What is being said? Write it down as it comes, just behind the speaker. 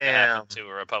talking to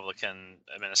a Republican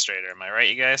administrator. Am I right,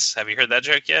 you guys? Have you heard that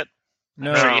joke yet?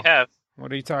 No. I'm sure you have.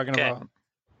 What are you talking about?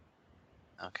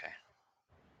 Okay.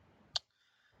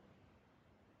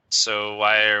 So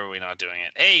why are we not doing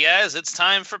it? Hey, guys, it's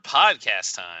time for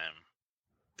podcast time.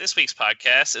 This week's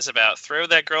podcast is about Throw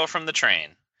That Girl from the Train,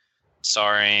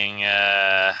 starring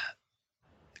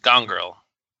Gone Girl,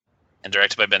 and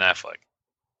directed by Ben Affleck.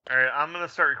 All right, I'm going to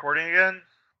start recording again.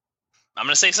 I'm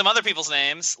going to say some other people's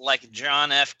names, like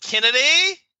John F. Kennedy.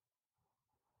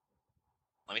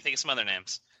 Let me think of some other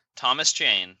names. Thomas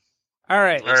Jane. All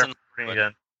right. Recording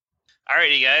again. All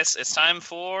right, you guys, it's time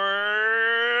for...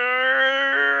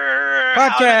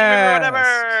 Podcast.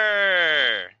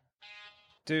 Whatever.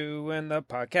 Doing the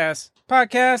podcast.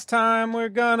 Podcast time. We're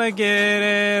gonna get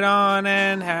it on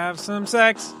and have some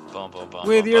sex Boom, boom, boom,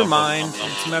 with boom, your boom, mind. boom,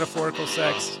 boom. It's metaphorical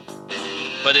sex.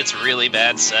 But it's really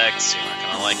bad sex. You're not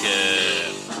gonna like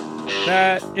it.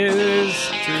 That is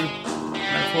true.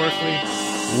 Metaphorically.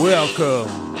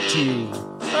 Welcome to...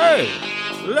 Hey,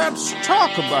 let's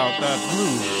talk about that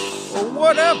movie. Or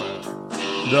whatever.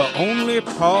 The only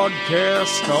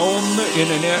podcast on the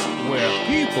internet where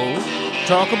people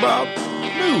talk about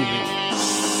movies.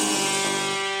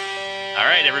 All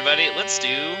right, everybody, let's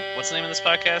do... What's the name of this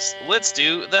podcast? Let's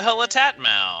do the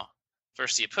HLTATMOW.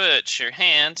 First, you put your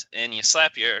hand and you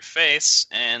slap your face,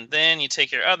 and then you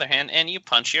take your other hand and you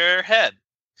punch your head.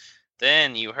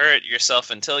 Then you hurt yourself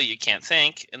until you can't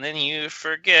think, and then you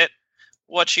forget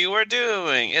what you were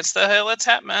doing. It's the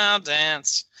HLTATMOW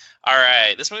dance. All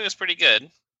right, this movie was pretty good.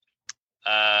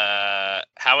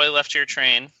 How I Left Your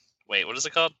Train. Wait, what is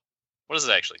it called? What is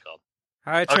it actually called?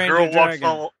 How I A Trained girl Your walks Dragon.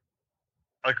 on...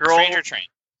 A girl... Stranger Train.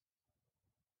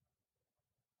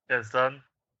 is done.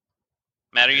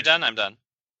 Matt, are you done? I'm done.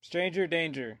 Stranger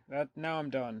Danger. Now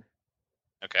I'm done.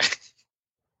 Okay.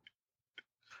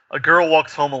 A girl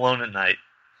walks home alone at night.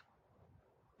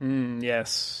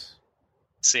 Yes.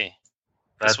 Let's see.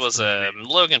 That's This was the a movie.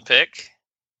 Logan pick.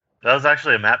 That was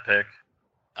actually a Matt pick.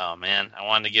 Oh, man. I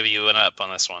wanted to give you an up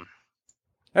on this one.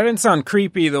 That didn't sound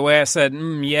creepy the way I said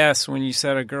yes when you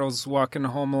said a girl's walking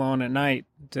home alone at night,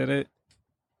 did it?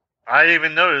 I didn't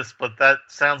even noticed, but that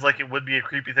sounds like it would be a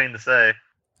creepy thing to say.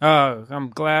 Oh, I'm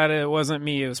glad it wasn't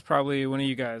me. It was probably one of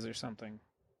you guys or something.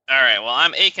 All right. Well,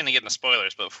 I'm aching to get into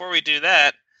spoilers, but before we do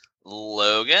that,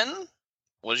 Logan,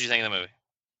 what did you think of the movie?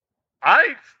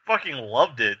 I fucking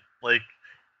loved it. Like,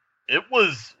 it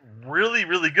was really,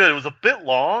 really good. It was a bit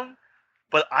long,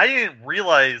 but I didn't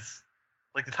realize,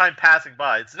 like, the time passing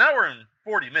by. It's an hour and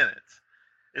 40 minutes.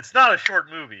 It's not a short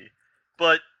movie.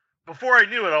 But before I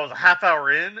knew it, I was a half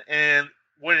hour in, and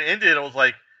when it ended, I was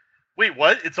like, wait,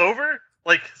 what? It's over?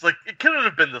 Like, it's like, it couldn't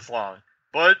have been this long.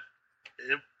 But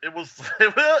it was,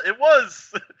 it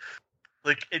was.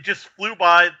 Like, it just flew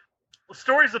by. The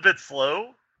story's a bit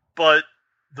slow, but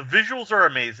the visuals are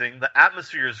amazing. The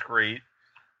atmosphere is great.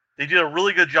 They did a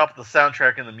really good job with the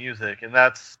soundtrack and the music, and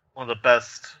that's one of the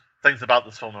best things about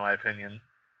this film, in my opinion.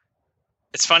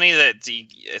 It's funny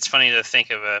it's funny to think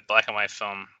of a black and white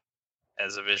film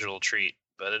as a visual treat,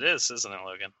 but it is, isn't it,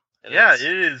 Logan? It is.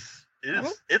 It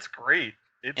is. It's great.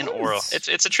 In oral. It's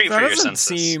a treat That for your doesn't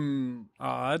senses. seem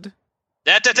odd.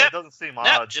 That, It doesn't seem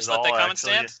odd. just at let that all, comment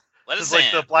actually. stand. Let it It's like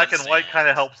stand. the black Let it and white stand. kind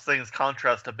of helps things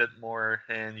contrast a bit more,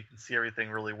 and you can see everything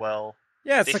really well.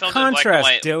 Yeah, it's They the filmed it in black and contrast,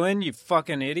 white. Dylan, you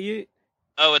fucking idiot.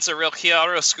 Oh, it's a real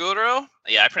chiaroscuro?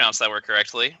 Yeah, I pronounced that word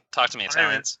correctly. Talk to me,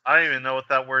 Italians. I don't even know what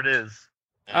that word is.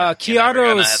 You're never gonna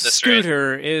Chiaro's have this right.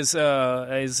 scooter is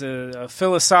a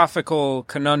philosophical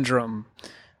conundrum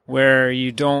where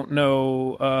you don't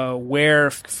know where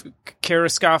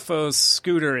Chiaroscafo's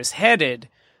scooter is headed,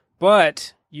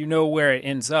 but you know where it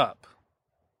ends up.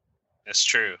 It's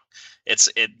true.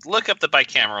 Look up the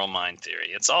bicameral mind theory.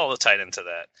 It's all tied into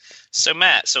that. So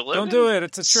Matt, Logan, Don't do it.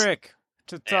 It's a trick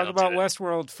to talk don't about do it.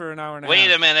 Westworld for an hour and a Wait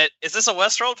half. a minute. Is this a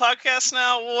Westworld podcast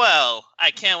now? Well,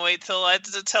 I can't wait till I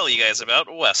to tell you guys about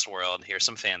Westworld. Here's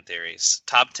some fan theories.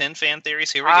 Top 10 fan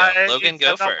theories. Here we go. Logan,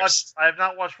 go first. I have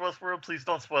not watched Westworld. Please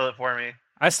don't spoil it for me.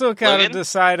 I still gotta Logan?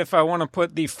 decide if I want to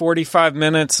put the 45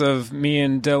 minutes of me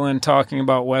and Dylan talking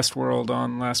about Westworld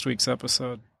on last week's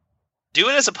episode. Do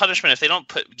it as a punishment. If they don't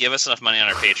give us enough money on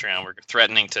our Patreon, we're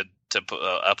threatening to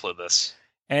upload this.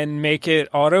 And make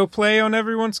it autoplay on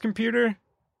everyone's computer?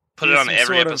 Put it Use on some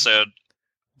every sort of episode.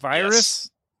 Virus?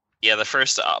 Yeah, the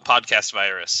first podcast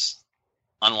virus.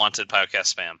 Unwanted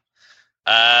podcast spam.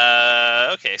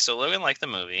 Okay, so Logan liked the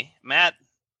movie. Matt,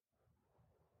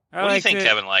 what do you think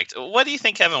Kevin liked? What do you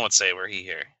think Kevin would say were he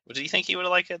here? Do you think he would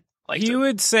have liked it? Liked He it.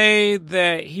 would say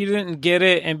that he didn't get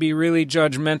it and be really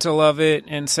judgmental of it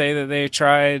and say that they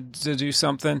tried to do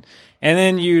something. And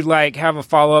then you'd like have a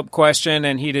follow-up question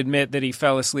and he'd admit that he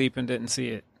fell asleep and didn't see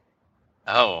it.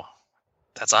 Oh,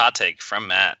 that's a hot take from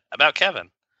Matt about Kevin.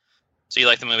 So you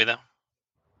like the movie though?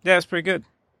 Yeah, it's pretty good.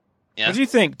 Yeah. What do you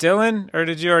think, Dylan? Or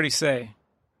did you already say?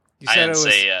 You I said didn't it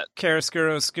was say.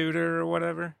 Chiaroscuro scooter or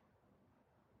whatever?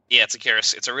 Yeah,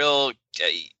 it's a real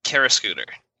Kara scooter.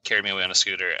 Carried me away on a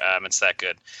scooter. It's that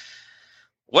good.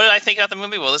 What did I think about the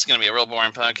movie? Well, this is going to be a real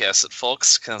boring podcast,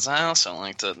 folks, because I also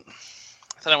liked it.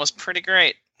 I thought it was pretty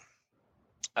great.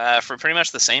 For pretty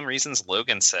much the same reasons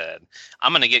Logan said.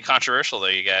 I'm going to get controversial, though,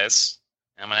 you guys.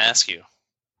 I'm going to ask you.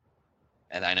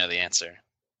 And I know the answer.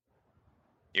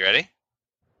 You ready?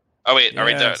 Oh, wait.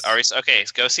 Yes. Are we? Okay,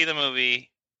 go see the movie.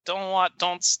 Don't,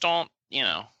 you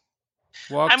know.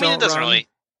 Walk, I mean, don't it doesn't run. really.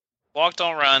 Walk,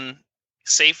 don't run.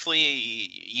 Safely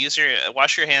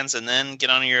wash your hands, and then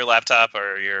get on your laptop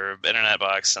or your internet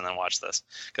box, and then watch this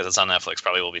because it's on Netflix.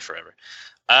 Probably will be forever.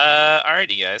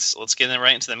 Alrighty, guys, let's get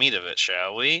right into the meat of it,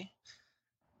 shall we?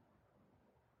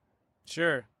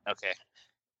 Sure. Okay.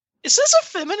 Is this a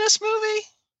feminist movie?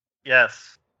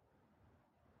 Yes.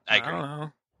 I agree. don't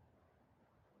know.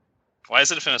 Why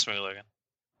is it a feminist movie, Logan?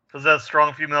 Because it has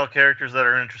strong female characters that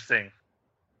are interesting.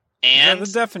 And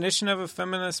Is that the definition of a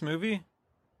feminist movie?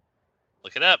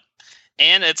 look it up.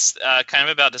 And it's kind of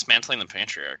about dismantling the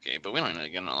patriarchy, but we don't need to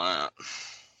get into that.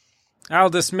 I'll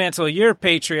dismantle your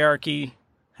patriarchy.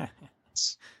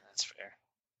 That's fair.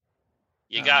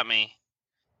 You got me.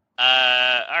 All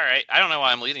right. I don't know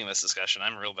why I'm leading this discussion.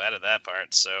 I'm real bad at that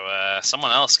part. So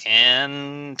someone else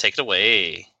can take it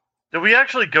away. Did we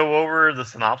actually go over the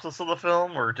synopsis of the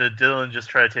film, or did Dylan just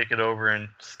try to take it over and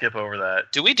skip over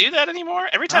that? Do we do that anymore?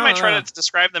 Every time I don't try know. to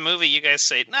describe the movie, you guys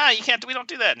say, "Nah, you can't. We don't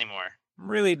do that anymore."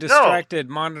 I'm really distracted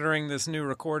monitoring this new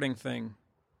recording thing.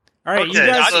 All right, Okay, you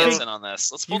guys, so- audience in on this.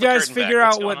 Let's pull you the guys curtain back. figure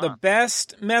What's out what going the on?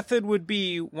 best method would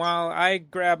be while I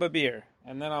grab a beer,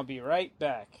 and then I'll be right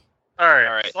back.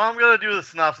 Alright, so I'm going to do the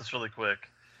synopsis really quick.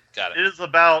 Got It it. is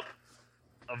about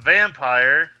a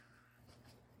vampire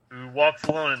who walks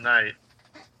alone at night.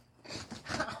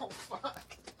 Oh, fuck.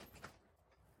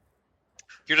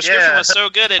 Your description Yeah. was so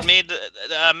good it made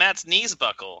Matt's knees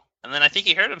buckle, and then I think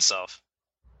he hurt himself.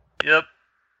 Yep.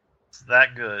 It's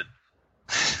that good.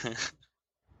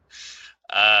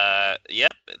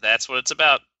 Yep, that's what it's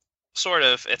about. Sort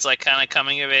of. It's like kind of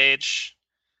coming of age.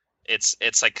 It's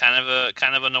like kind of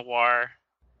a noir.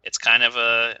 It's kind of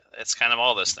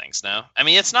all those things. No, I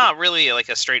mean it's not really like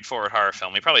a straightforward horror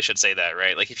film. We probably should say that,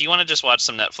 right? Like if you want to just watch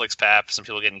some Netflix pap, some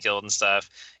people getting killed and stuff,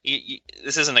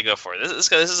 this isn't a go for it. This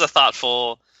is a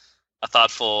thoughtful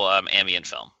ambient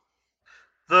film.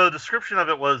 The description of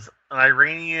it was an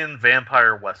Iranian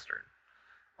vampire western.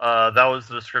 That was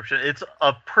the description. It's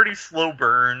a pretty slow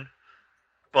burn,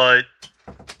 but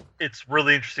it's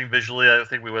really interesting visually. I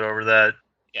think we went over that.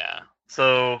 Yeah.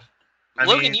 So,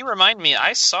 Logan, you remind me.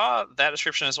 I saw that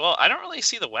description as well. I don't really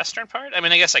see the western part. I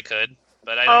mean, I guess I could,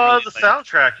 but I don't really. the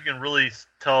soundtrack you can really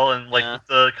tell, and like Yeah.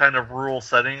 the kind of rural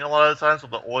setting a lot of the times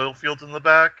with the oil fields in the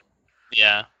back.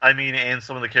 Yeah. I mean, and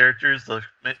some of the characters,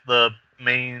 the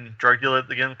main drug dealer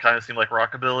again kind of seemed like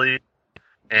rockabilly,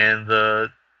 and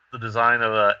the design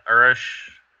of Urish,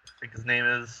 I think his name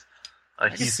is. can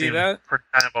He see seemed that. kind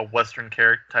of a western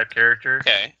type character.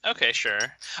 Okay, sure.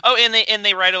 Oh, and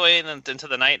they ride away into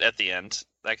the night at the end.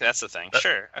 Like that's the thing.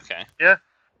 Sure. Okay. Yeah.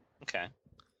 Okay.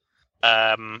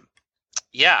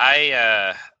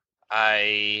 Yeah.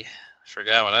 I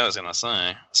forgot what I was gonna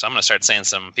say, so I'm gonna start saying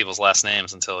some people's last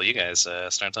names until you guys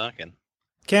start talking.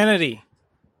 Kennedy.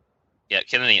 Yeah,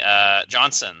 Kennedy.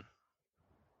 Johnson.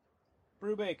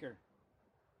 Brubaker.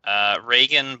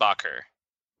 Reagan Bacher.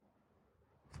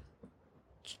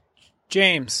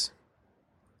 James.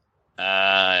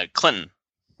 Clinton.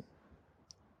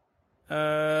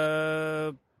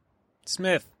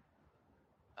 Smith.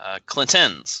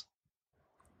 Clintons.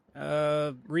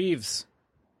 Reeves.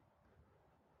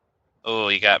 Oh,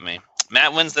 you got me.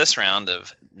 Matt wins this round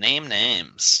of name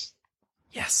names.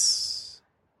 Yes.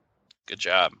 Good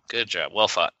job. Well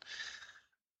fought.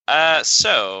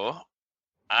 So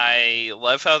I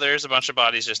love how there's a bunch of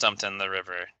bodies just dumped in the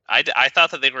river. I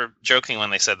thought that they were joking when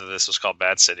they said that this was called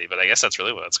Bad City, but I guess that's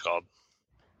really what it's called.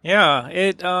 Yeah,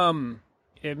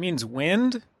 it means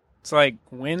wind. It's like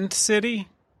Wind City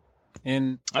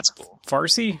in That's cool.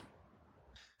 Farsi.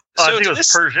 I think it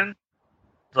was Persian.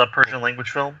 It's a Persian language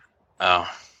film. Oh.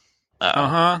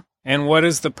 Uh-huh. And what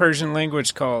is the Persian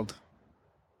language called?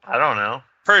 I don't know.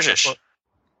 Persish.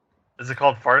 Is it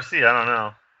called Farsi? I don't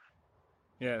know.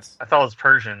 Yes. I thought it was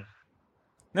Persian.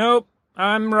 Nope.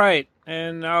 I'm right.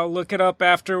 and I'll look it up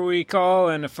after we call,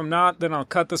 and if I'm not, then I'll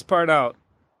cut this part out.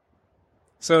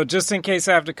 So just in case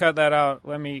I have to cut that out,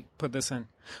 let me put this in.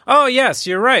 Oh, yes,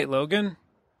 you're right, Logan.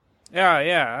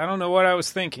 Yeah, I don't know what I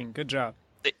was thinking. Good job.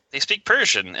 They speak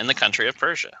Persian in the country of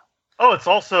Persia. Oh, it's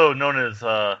also known as,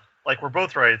 we're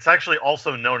both right. It's actually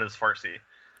also known as Farsi.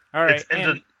 All right.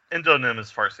 It's endonym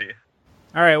is Farsi.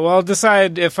 All right, well, I'll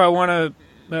decide if I want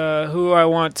to, who I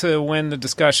want to win the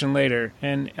discussion later,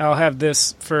 and I'll have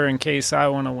this for in case I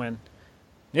want to win.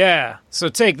 Yeah, so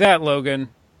take that, Logan.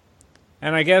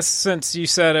 And I guess since you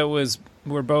said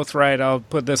we're both right, I'll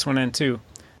put this one in too.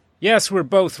 Yes, we're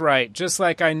both right, just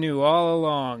like I knew all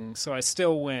along, so I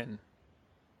still win.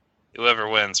 Whoever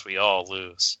wins, we all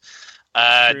lose.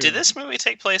 Did this movie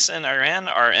take place in Iran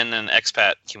or in an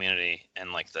expat community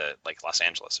in like Los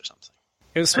Angeles or something?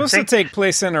 It was supposed to take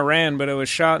place in Iran, but it was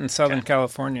shot in Southern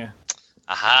California.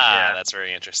 Aha, Yeah. That's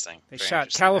very interesting. They shot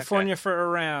California for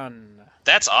Iran.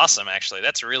 That's awesome, actually.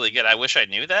 That's really good. I wish I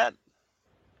knew that.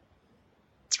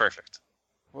 It's perfect.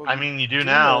 Well, I mean, you do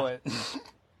now. know it.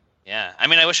 Yeah, I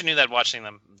mean, I wish I knew that watching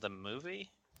the movie,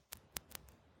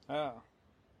 Oh.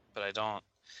 but I don't.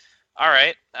 All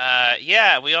right.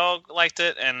 Yeah, we all liked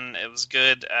it, and it was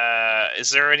good. Is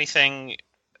there anything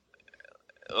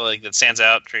like that stands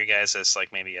out for you guys as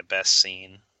like maybe a best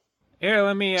scene? Here,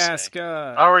 let me Say. ask.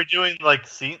 Are we doing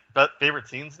favorite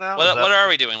scenes now? What are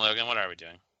we doing, Logan? What are we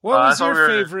doing? What was I thought your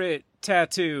we were- favorite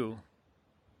tattoo,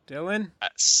 Dylan?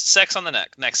 Sex on the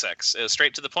neck sex. It was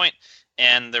straight to the point,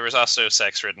 and there was also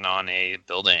sex written on a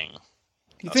building.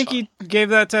 You That's think fine. he gave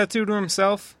that tattoo to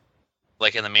himself?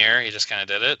 Like in the mirror, he just kind of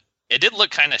did it. It did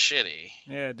look kind of shitty.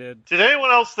 Yeah, it did. Did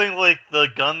anyone else think like the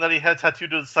gun that he had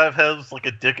tattooed to the side of his head was like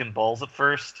a dick and balls at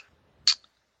first?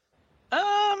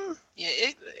 Yeah,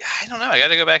 I don't know. I got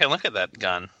to go back and look at that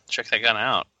gun. Check that gun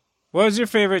out. What was your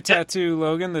favorite tattoo,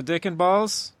 Logan? The dick and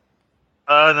balls?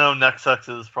 No, neck sex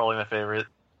is probably my favorite.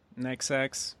 Neck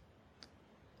sex.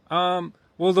 Well,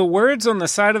 the words on the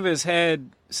side of his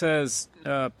head says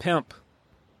pimp.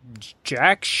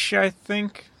 Jacksh, I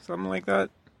think. Something like that.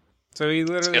 So he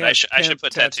literally Good. has I should pimp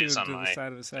put tattoos tattooed on to my the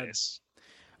side of his head. face.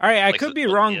 All right, I Like could the be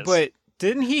wrong, is. but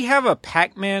didn't he have a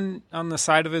Pac-Man on the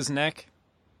side of his neck?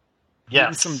 Yes.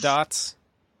 Eating some dots?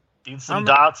 Eating some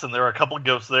dots, and there were a couple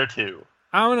ghosts there too.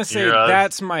 I want to say You're,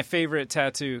 that's my favorite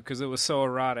tattoo because it was so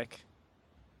erotic.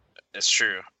 It's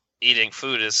true. Eating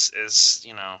food is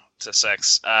to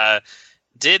sex.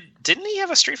 Didn't he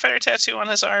have a Street Fighter tattoo on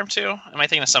his arm too? Am I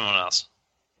thinking of someone else?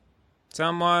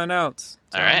 Someone else.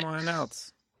 All right. Someone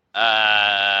else.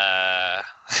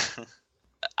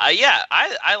 Yeah,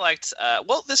 I liked.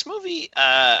 Well, this movie.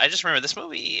 I just remember this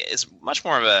movie is much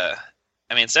more of a.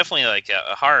 I mean, it's definitely like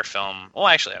a horror film. Well,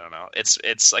 actually, I don't know.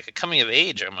 It's like a coming of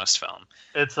age almost film.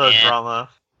 It's a drama.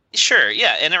 Sure,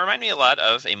 yeah, and it reminded me a lot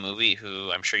of a movie who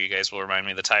I'm sure you guys will remind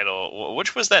me of the title.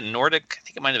 Which was that Nordic? I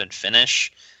think it might have been Finnish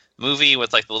movie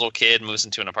with like the little kid moves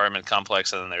into an apartment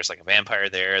complex and then there's like a vampire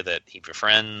there that he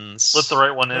befriends. Let the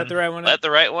right one in. Let the right one in. Let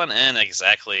the right one in.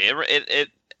 Exactly. It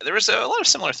there was a lot of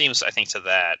similar themes, I think, to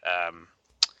that.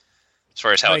 As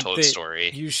far as how it told the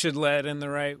story. You should let in the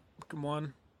right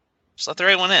one. Just let the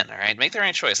right one in, all right? Make the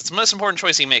right choice. It's the most important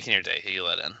choice you make in your day, who you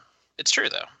let in. It's true,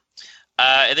 though.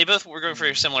 They both were going for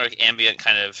a similar ambient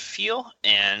kind of feel,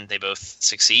 and they both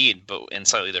succeed, but in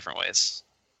slightly different ways.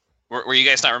 Were you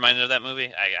guys not reminded of that movie?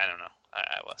 I don't know.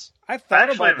 I was. I thought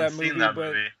actually about that haven't movie, seen that but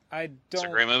movie. I don't. It's a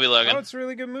great movie, Logan. Oh, it's a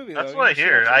really good movie. That's though. what I You should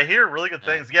hear. watch I it. hear really good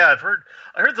things. Yeah, I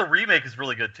heard the remake is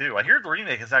really good too. I hear the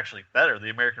remake is actually better, the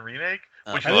American remake,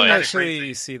 Oh, which boy. I is didn't kind of actually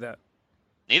crazy. see that.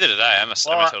 Neither did I. I'm a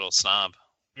total snob.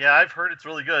 Yeah, I've heard it's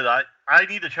really good. I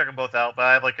need to check them both out, but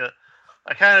I have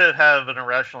I kind of have an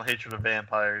irrational hatred of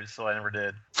vampires, so I never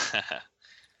did.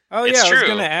 Oh It's yeah, I was true.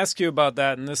 going to ask you about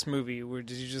that in this movie. Where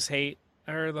did you just hate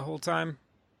her the whole time?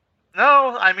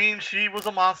 No, I mean she was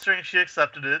a monster and she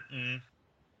accepted it. And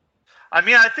I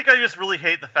mean, I think I just really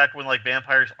hate the fact when like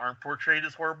vampires aren't portrayed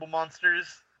as horrible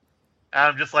monsters. And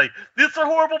I'm just like, this is a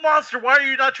horrible monster. Why are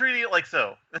you not treating it like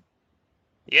so?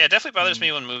 Yeah, it definitely bothers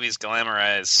me when movies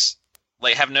glamorize,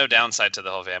 like, have no downside to the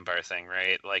whole vampire thing,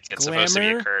 right? Like, it's supposed to be a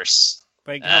Glamour? curse.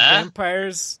 Like how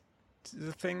vampires,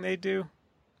 the thing they do.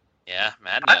 Yeah,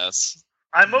 Mad knows.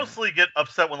 I mostly get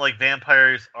upset when like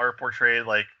vampires are portrayed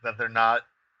like that they're not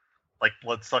like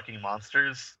blood-sucking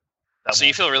monsters. That So you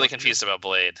won't feel really suck you. confused about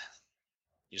Blade.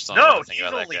 You just don't know No, what to think he's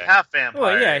about that only guy. half vampire.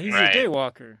 Well, yeah, he's Right. a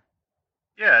daywalker.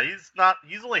 Yeah, he's not.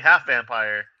 He's only half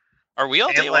vampire. Are we all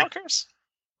And, like- daywalkers?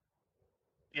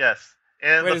 Yes,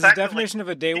 and Wait, the is the fact that, like, definition of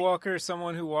a daywalker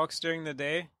someone who walks during the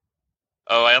day?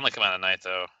 Oh, I only come out at night,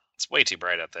 though. It's way too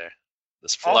bright out there.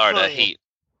 This Florida Also- heat.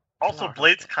 also Florida.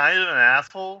 Blade's kind of an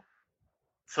asshole.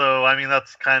 So I mean,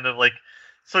 that's kind of like,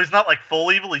 so he's not like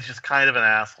full evil. He's just kind of an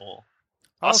asshole.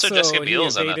 Also, Jessica he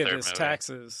Biel's in that evaded third his movie.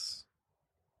 taxes.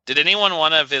 Did anyone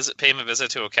want to pay him a visit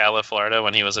to Ocala, Florida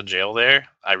when he was in jail there?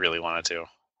 I really wanted to.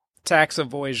 Tax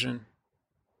evasion.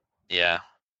 Yeah.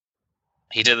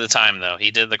 He did the time, though. He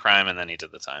did the crime, and then he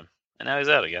did the time. And now he's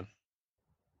out again.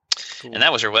 Cool. And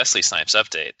that was your Wesley Snipes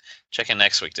update. Check in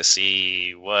next week to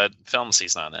see what films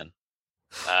he's not in.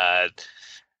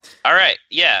 All right.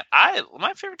 Yeah.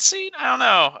 My favorite scene, I don't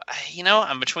know.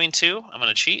 I'm between two. I'm going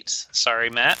to cheat. Sorry,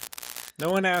 Matt.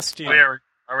 No one asked you. Wait, are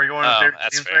we going to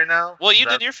favorite scenes right now? Well, you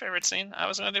did your favorite scene. I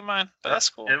was going to do mine, but that's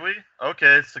cool. Did we?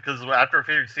 Okay, so because after our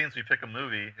favorite scenes, we pick a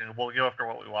movie, and we'll go after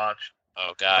what we watched.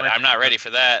 Oh, God. I'm not ready for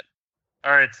that.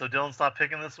 All right, so Dylan's not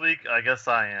picking this week. I guess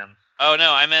I am. Oh,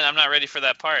 no, I meant I'm not ready for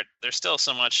that part. There's still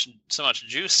so much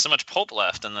juice, so much pulp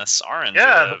left in this orange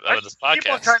of this podcast.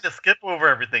 Keep on trying to skip over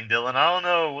everything, Dylan. I don't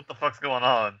know what the fuck's going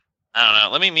on. I don't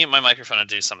know. Let me mute my microphone and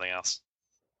do something else.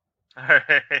 All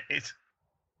right.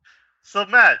 So,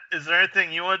 Matt, is there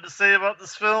anything you wanted to say about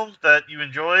this film that you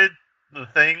enjoyed? The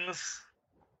things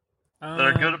that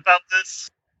are good about this?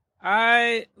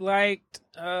 I liked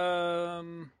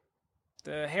the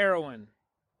heroin.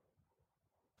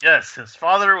 Yes, his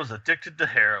father was addicted to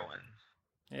heroin.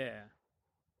 Yeah.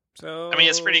 So I mean,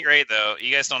 it's pretty great, though.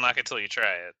 You guys don't knock it till you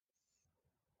try it.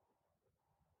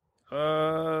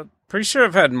 Pretty sure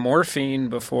I've had morphine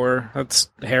before. That's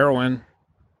heroin.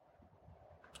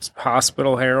 It's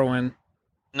hospital heroin.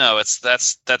 No,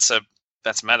 that's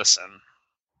medicine.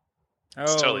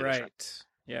 It's totally right. different.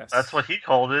 Yes. That's what he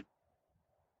called it.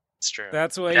 It's true.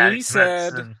 That's what Yeah, he it's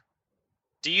said.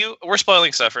 medicine. We're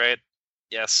spoiling stuff, right?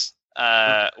 Yes.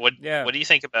 What do you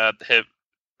think about him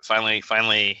finally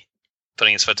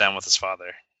putting his foot down with his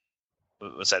father?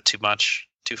 Was that too much?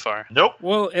 Too far? Nope.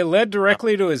 Well, it led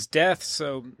directly to his death,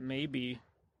 so maybe.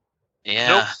 Yeah.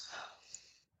 Nope.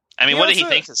 I mean, He what did he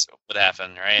also- think would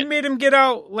happen, He right? made him get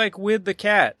out with the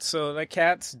cat, so the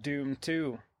cat's doomed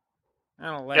too. I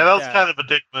don't like that. Yeah, that was kind of a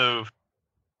dick move.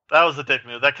 That was a dick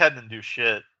move. That cat didn't do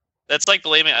shit. That's like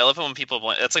blaming. I love it when people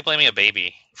blame. That's like blaming a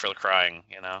baby for crying.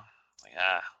 Like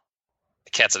the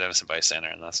cat's an innocent bystander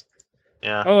in this.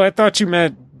 Yeah. Oh, I thought you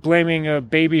meant blaming a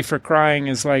baby for crying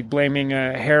is like blaming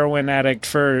a heroin addict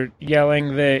for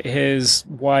yelling that his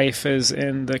wife is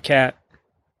in the cat.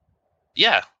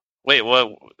 Yeah. Wait.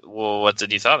 What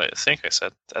did you think I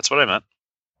said? That's what I meant.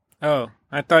 Oh,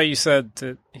 I thought you said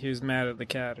that he was mad at the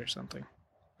cat or something.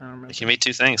 I don't remember. You can mean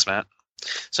two things, Matt.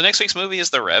 So next week's movie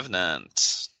is The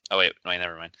Revenant. Oh wait,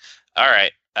 never mind. All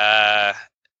right.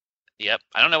 Yep.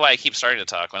 I don't know why I keep starting to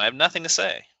talk when I have nothing to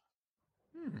say.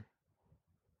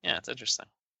 Yeah, it's interesting.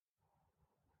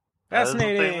 That is the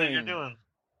thing that you're Fascinating. doing.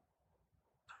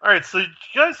 All right, so did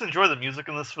you guys enjoy the music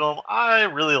in this film? I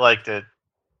really liked it.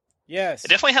 Yes. It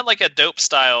definitely had like a dope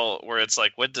style where it's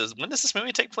like, when does this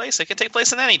movie take place? It could take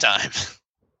place at any time,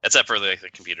 except for like the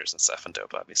computers and stuff and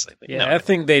dope, obviously. But Yeah, I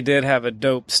think they did have a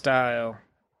dope style.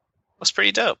 it was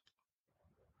pretty dope.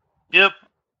 Yep.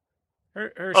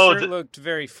 Her Oh, shirt looked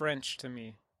very French to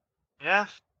me. Yeah.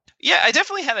 Yeah, I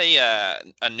definitely had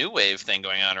a new wave thing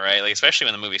going on, right? Like especially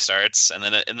when the movie starts, and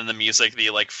then the music,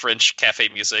 the like French cafe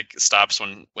music, stops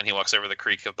when he walks over the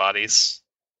creek of bodies.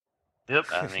 Yep.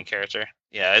 The main character.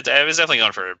 Yeah, I was definitely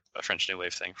going for a French new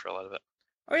wave thing for a lot of it.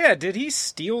 Oh yeah, did he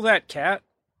steal that cat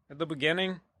at the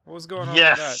beginning? What was going on with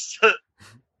that? Yes.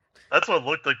 That's what it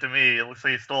looked like to me. It looks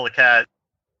like he stole a cat.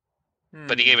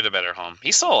 But he gave it a better home.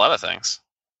 He stole a lot of things.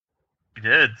 He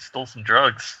did. Stole some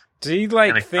drugs. Did he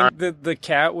And a think that the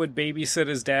cat would babysit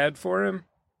his dad for him?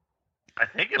 I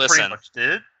think it Listen. pretty much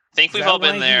did. I think Is we've that all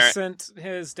been why there. He sent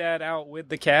his dad out with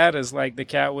the cat, as like the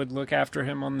cat would look after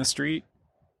him on the street.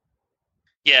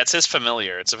 Yeah, it's his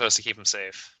familiar. It's supposed to keep him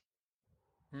safe.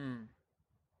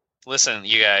 Listen,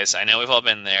 you guys, I know we've all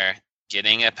been there.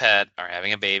 Getting a pet or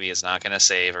having a baby is not going to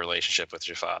save a relationship with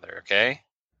your father, okay?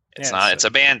 It's Yeah, not. so- It's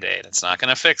a Band-Aid. It's not going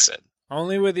to fix it.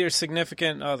 Only with your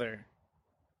significant other.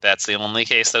 That's the only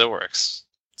case that it works.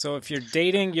 So if you're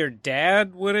dating your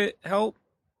dad, would it help?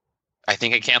 I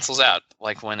think it cancels out.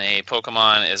 Like when a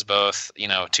Pokemon is both,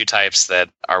 two types that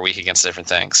are weak against different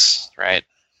things, right?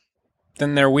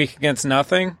 Then they're weak against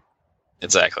nothing?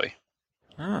 Exactly.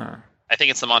 Ah. I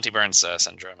think it's the Monty Burns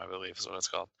syndrome, I believe is what it's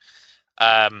called.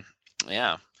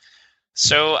 Yeah.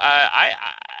 So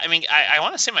I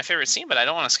want to say my favorite scene, but I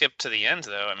don't want to skip to the end,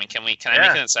 though. I mean, can I make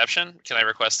an exception? Can I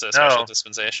request a special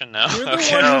dispensation? No. You're the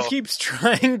Okay. one No. who keeps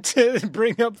trying to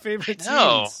bring up favorite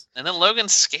No. scenes. And then Logan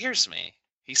scares me.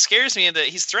 He scares me into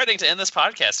he's threatening to end this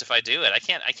podcast if I do it. I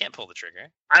can't pull the trigger.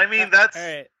 I mean, that's All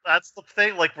right. that's the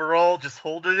thing. Like, we're all just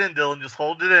hold it in, Dylan. Just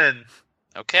hold it in.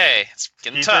 Okay, it's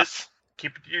getting Keep tough.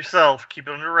 Keep it to yourself. Keep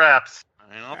it under wraps.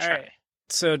 I mean, I'll All try. right.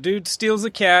 So, dude steals a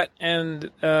cat,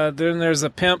 and then there's a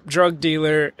pimp drug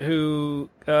dealer who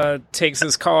takes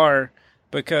his car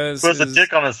because Puts a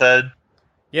dick on his head.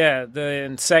 Yeah,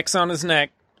 and sex on his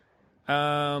neck.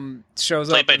 Shows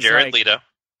Played up by and is Jared like, Leto.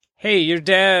 hey, your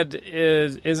dad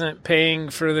isn't paying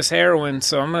for this heroin,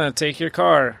 so I'm gonna take your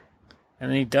car.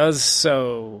 And he does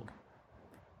so.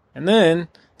 And then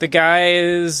the guy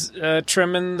is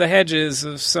trimming the hedges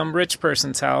of some rich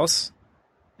person's house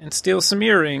and steals some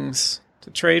earrings to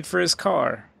trade for his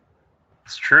car.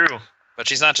 It's true. But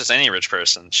she's not just any rich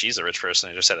person. She's a rich person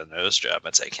who just had a nose job.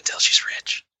 I'd say you can tell she's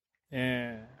rich.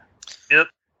 Yeah. Yep.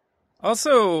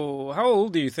 Also, how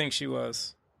old do you think she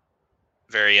was?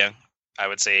 Very young. I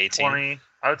would say 18. 20.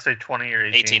 I would say 20 or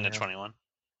 18. 18 to 21.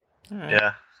 All right.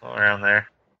 Yeah, so around there.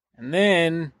 And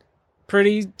then,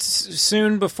 pretty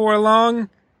soon before long,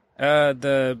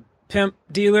 the pimp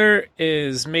dealer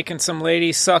is making some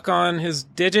lady suck on his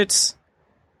digits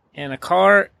in a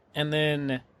car, and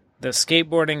then the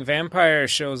skateboarding vampire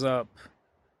shows up.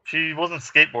 She wasn't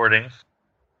skateboarding.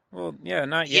 Well, yeah,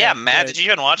 not yet. Yeah, Matt, did you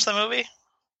even watch the movie?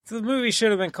 The movie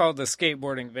should have been called The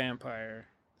Skateboarding Vampire.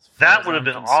 That would have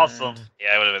been awesome.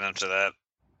 Yeah, I would have been into that.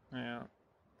 Yeah.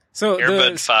 So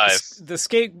Airbud 5. the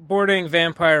skateboarding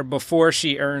vampire, before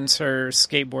she earns her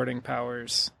skateboarding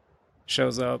powers,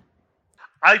 shows up.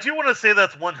 I do want to say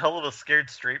that's one hell of a scared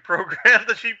straight program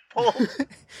that she pulled.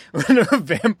 When a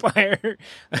vampire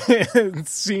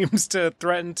seems to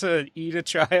threaten to eat a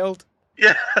child.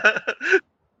 Yeah.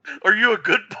 Are you a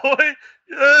good boy?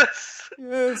 Yes.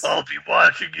 Yes. I'll be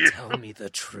watching you. Tell me the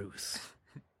truth.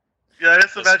 Yeah, I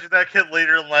just imagine that kid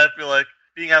later in life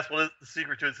being asked what the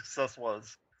secret to his success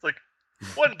was. It's like,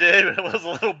 one day when I was a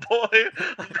little boy,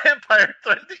 a vampire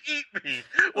threatened to eat me.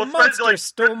 A monster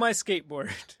stole my skateboard.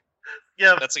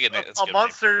 Yeah, That's a good name. a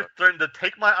monster threatened to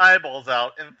take my eyeballs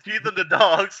out and feed them to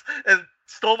dogs and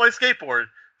stole my skateboard.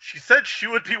 She said she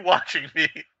would be watching me.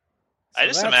 I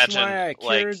just that's imagine, why I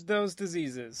like, cured those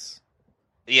diseases.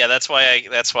 yeah, that's why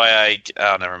I.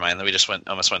 Oh, never mind. We just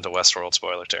almost went to Westworld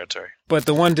spoiler territory. But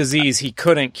the one disease he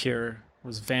couldn't cure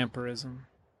was vampirism.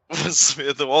 Was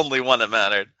the only one that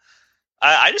mattered.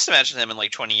 I just imagine him in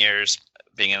like 20 years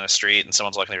being in the street and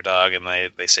someone's walking their dog and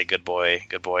they say good boy,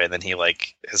 and then he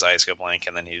his eyes go blank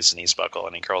and then his knees buckle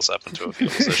and he curls up into a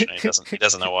fetal position. He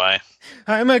doesn't know why.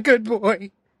 I'm a good boy.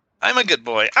 I'm a good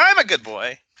boy. I'm a good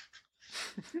boy.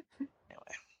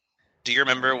 Anyway, do you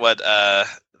remember what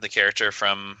the character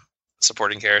from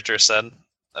supporting character said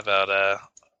about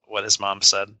what his mom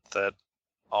said that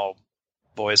all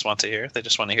boys want to hear? They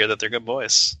just want to hear that they're good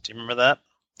boys. Do you remember that?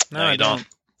 No, you don't.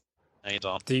 No, you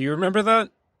don't. Do you remember that?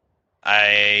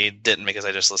 I didn't because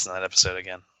I just listened to that episode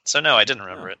again. So no, I didn't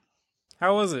remember it.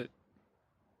 How was it?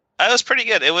 It was pretty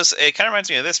good. It kind of reminds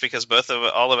me of this because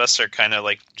all of us are kind of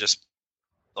just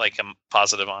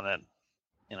positive on it,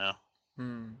 you know.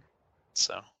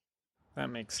 So that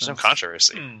makes there's sense. no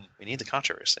controversy. We need the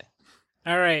controversy.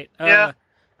 All right. Yeah.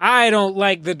 I don't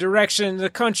like the direction the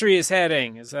country is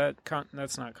heading. Is that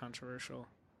that's not controversial?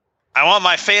 I want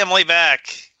my family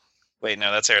back. Wait,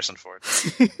 no, that's Harrison Ford.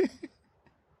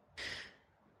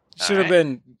 Should have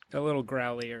been a little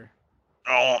growlier.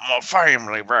 I want my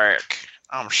family back.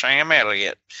 I'm Sam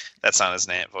Elliott. That's not his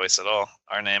voice at all.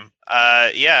 Our name.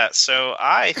 Yeah. So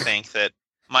I think that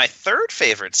my third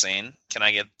favorite scene. Can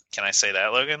I say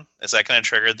that, Logan? Is that going to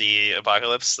trigger the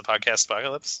apocalypse? The podcast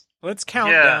apocalypse? Let's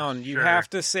count down. You have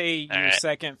to say your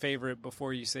second favorite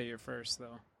before you say your first,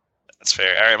 though. That's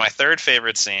fair. All right. My third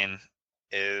favorite scene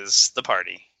is the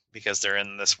party because they're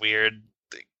in this weird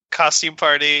costume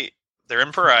party. They're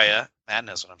in Pariah. Matt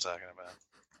knows what I'm talking about.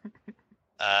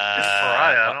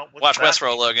 Pariah. Watch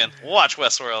Westworld, Logan. Watch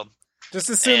Westworld. Just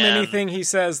assume anything he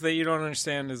says that you don't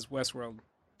understand is Westworld.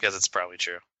 Because it's probably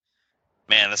true.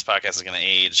 Man, this podcast is going to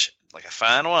age like a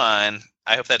fine wine.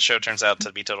 I hope that show turns out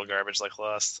to be total garbage like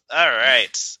Lost. All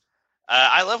right.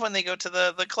 I love when they go to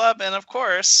the club, and of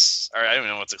course, or I don't even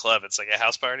know what's a club. It's like a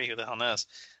house party. Who the hell knows?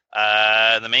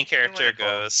 The main character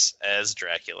goes as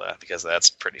Dracula because that's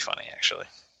pretty funny, actually.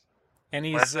 And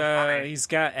he's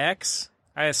got X.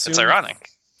 I assume it's ironic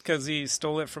because he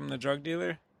stole it from the drug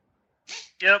dealer.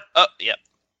 Yep. Oh, yep.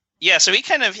 Yeah. So he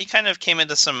kind of came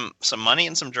into some money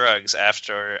and some drugs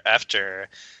after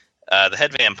the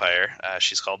head vampire.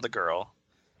 She's called the girl.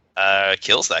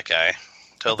 Kills that guy.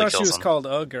 Totally kills him. She was called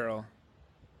a girl.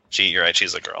 You're right.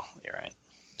 She's a girl. You're right.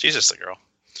 She's just a girl.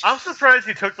 I'm surprised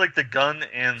he took the gun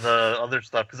and the other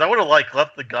stuff because I would have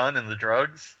left the gun and the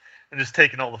drugs and just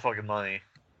taken all the fucking money.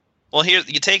 Well, here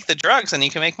you take the drugs and you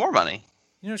can make more money.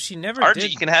 You know, she never Or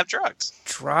did. You can have drugs.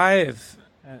 Drive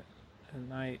at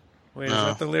night. Wait, No. is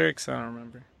that the lyrics? I don't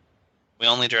remember. We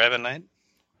only drive at night.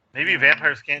 Maybe No,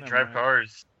 vampires can't never drive mind.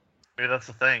 cars. Maybe that's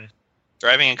the thing.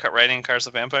 Riding in cars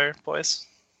with vampire boys.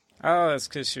 Oh, that's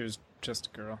because she was just a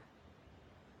girl.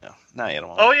 No, not yet.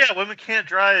 Oh yeah, women can't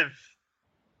drive.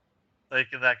 Like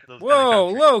in that. Those kind of Whoa,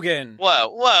 countries. Logan!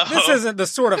 Whoa! This isn't the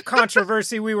sort of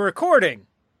controversy we were courting.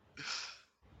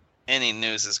 Any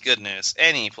news is good news.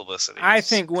 Any publicity. I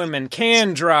think women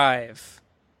can drive.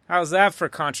 How's that for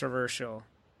controversial?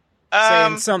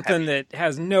 Saying something that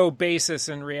has no basis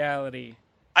in reality.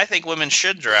 I think women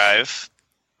should drive.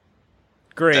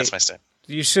 Great. That's my statement.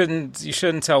 You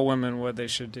shouldn't tell women what they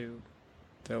should do,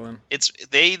 Dylan.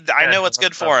 I know what's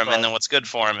good for them, and then what's good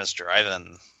for them is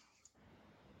driving.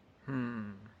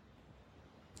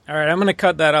 All right, I'm going to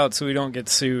cut that out so we don't get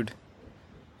sued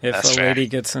if That's a fair. lady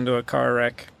gets into a car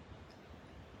wreck.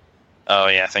 Oh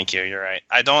yeah, thank you. You're right.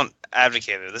 I don't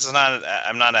advocate it.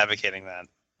 I'm not advocating that.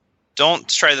 Don't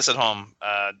try this at home,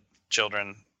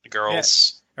 children,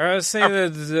 girls. Yeah. I would say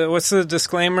that what's the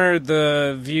disclaimer?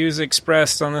 The views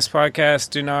expressed on this podcast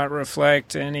do not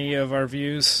reflect any of our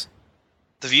views.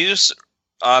 The views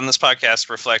on this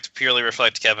podcast purely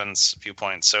reflect Kevin's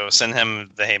viewpoint. So send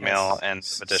him the hate mail and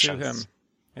petitions. Sue him.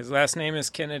 His last name is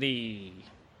Kennedy.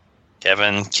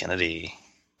 Kevin Kennedy.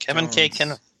 Kevin K. Jones.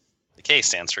 Kennedy. The K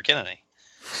stands for Kennedy.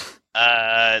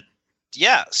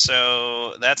 Yeah,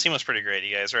 so that scene was pretty great,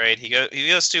 you guys, right? He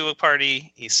goes to a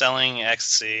party, he's selling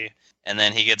ecstasy, and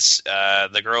then he gets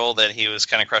the girl that he was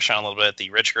kind of crushing on a little bit, the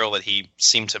rich girl that he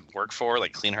seemed to work for,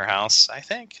 like clean her house, I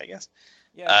guess.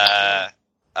 Yeah.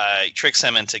 Tricks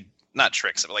him into, not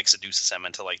tricks, but like seduces him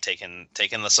into like taking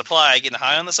the supply, getting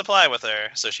high on the supply with her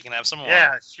so she can have some more.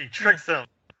 Yeah, she tricks him.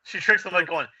 She tricks him like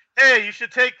going, "Hey, you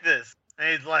should take this,"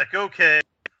 and he's like, "Okay."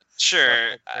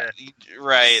 Sure,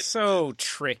 right. So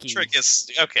tricky. Trick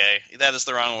is okay. That is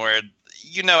the wrong word.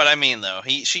 You know what I mean, though.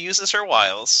 She uses her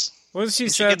wiles. What did she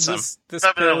And she said? gets some. This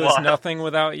Seven pill and is one. nothing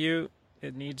without you.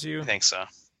 It needs you. I think so.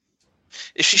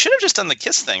 She should have just done the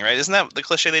kiss thing, right? Isn't that the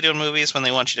cliche they do in movies when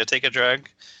they want you to take a drug?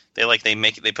 They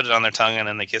put it on their tongue and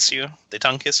then they kiss you. They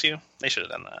tongue kiss you. They should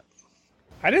have done that.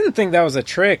 I didn't think that was a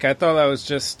trick. I thought that was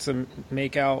just to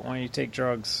make out when you take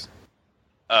drugs.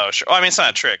 Oh, sure. Oh, I mean, it's not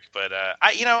a trick, but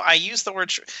I use the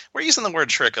word. We're using the word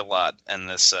trick a lot in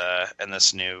this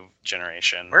new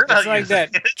generation. We're not It's like using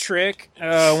that it. trick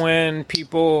when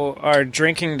people are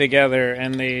drinking together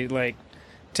and they like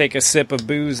take a sip of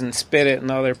booze and spit it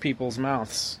in other people's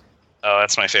mouths. Oh,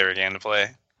 that's my favorite game to play.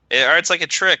 Or it's like a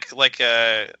trick, like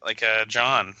a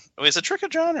John. Wait, is it trick of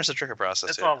John or is it trick of prostitute?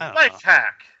 It's a I don't life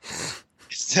hack.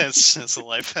 It's a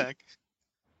life hack.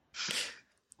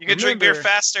 You can drink beer Remember-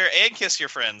 faster and kiss your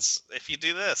friends if you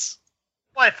do this.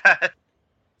 Life hack.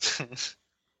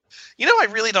 I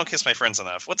really don't kiss my friends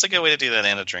enough. What's a good way to do that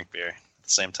and to drink beer at the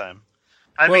same time?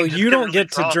 Well, just you don't really get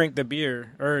to drunk. drink the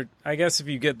beer, or I guess if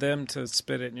you get them to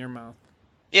spit it in your mouth.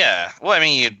 Yeah. Well, I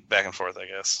mean, you back and forth, I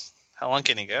guess. How long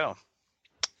can you go?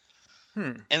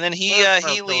 And then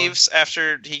he leaves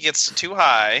after he gets too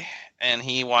high, and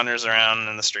he wanders around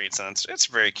in the streets, and it's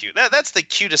very cute. That's the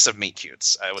cutest of meet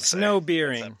cutes, I would say. Snow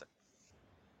beering.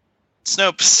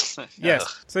 Snopes. Yes. Ugh.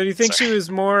 So do you think Sorry. she was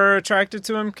more attracted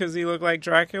to him because he looked like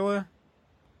Dracula?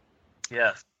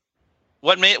 Yes.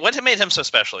 What made him so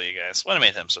special, you guys? What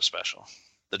made him so special?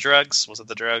 The drugs? Was it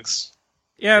the drugs?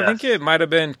 Yeah, I Yes. think it might have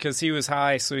been because he was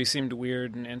high, so he seemed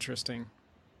weird and interesting.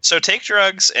 So take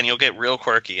drugs, and you'll get real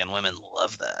quirky, and women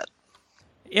love that.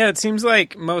 Yeah, it seems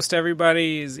like most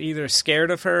everybody is either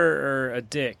scared of her or a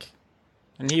dick.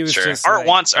 And he was Sure. just Or like,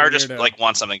 wants, a or just weirdo. like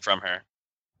want something from her.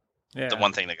 Yeah. The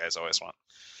one thing that guys always want.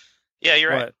 Yeah,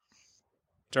 you're What? right.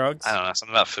 Drugs? I don't know,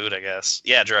 something about food, I guess.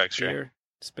 Yeah, drugs, sure. Beer?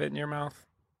 Spit in your mouth?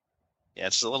 Yeah,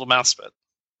 it's just a little mouth spit. A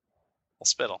little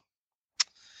spittle.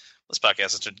 This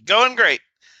podcast is going great.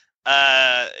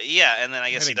 Yeah, and then I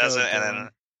guess Way he to does go, it, and Dylan. then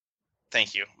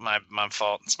thank you, my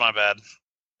fault. It's my bad.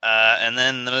 And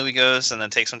then the movie goes, and then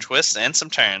takes some twists and some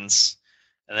turns,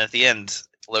 and at the end,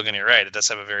 Logan, you're right. It does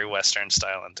have a very Western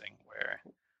style ending. Where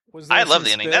Was I there love some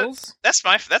the ending. spills? That's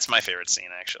my favorite scene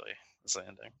actually. Is the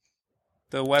ending.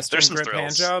 The Western there's some grip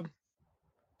hand thrills. job?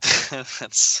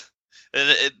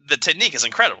 The technique is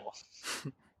incredible.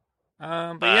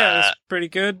 But yeah, it's pretty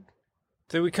good.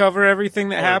 Did we cover everything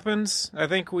that happens? I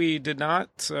think we did not,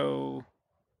 so...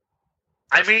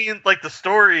 I mean, like the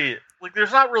story, like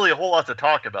there's not really a whole lot to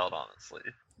talk about, honestly.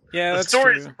 Yeah, The that's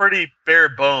story's true. pretty bare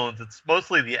bones. It's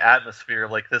mostly the atmosphere,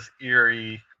 like this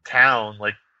eerie town,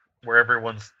 like where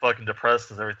everyone's fucking depressed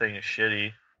because everything is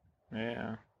shitty.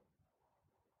 Yeah.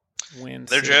 Wind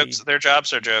Their City. their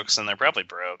jobs are jokes, and they're probably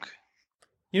broke.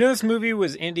 You know this movie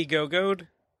was Indiegogo'd?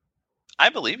 I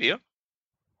believe you.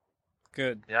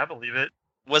 Good. Yeah, I believe it.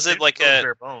 Was it Maybe like those a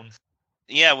bare bones.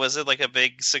 yeah? Was it like a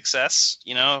big success?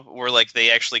 You know, where like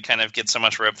they actually kind of get so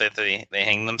much rope that they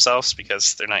hang themselves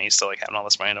because they're not used to like having all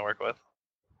this money to work with.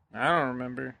 I don't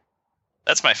remember.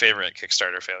 That's my favorite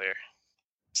Kickstarter failure.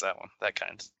 It's that one, that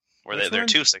kind, where Which they're one?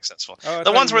 too successful. Oh, I The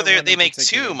thought ones you where meant one they in make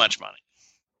particular. too much money.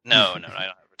 No, I don't have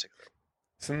a particular.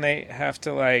 So then they have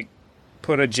to like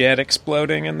put a jet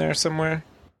exploding in there somewhere.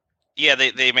 Yeah,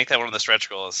 they make that one of the stretch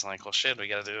goals. Like, well, shit, we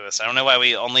got to do this. I don't know why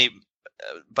we only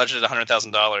budgeted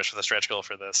 $100,000 for the stretch goal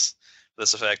for this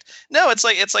effect. No, it's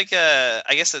like I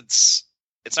guess it's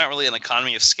not really an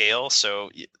economy of scale. So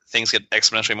things get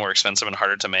exponentially more expensive and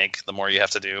harder to make the more you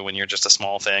have to do when you're just a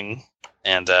small thing,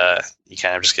 and you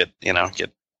kind of just get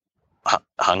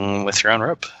hung with your own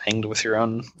rope, hanged with your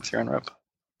own rope.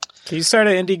 Can you start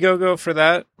an Indiegogo for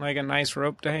that? Like a nice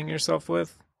rope to hang yourself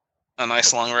with? A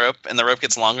nice long rope, and the rope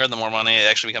gets longer the more money it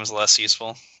actually becomes less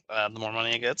useful. The more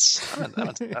money it gets. I'm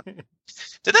gonna do that.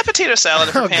 Did that potato salad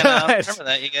ever pan out? Remember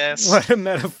that, you guys? What a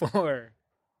metaphor.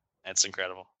 That's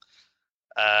incredible.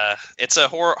 It's a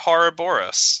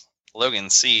Horrorboros. Logan,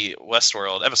 see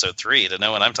Westworld episode 3 to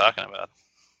know what I'm talking about.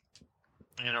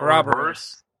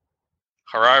 Ouroboros.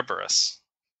 Horrorboros.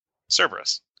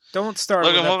 Cerberus. Don't start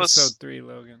Logan, with what was- episode 3,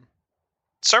 Logan.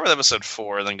 Start with episode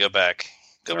 4, then go back.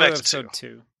 Go Start back with to episode 2.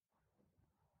 2.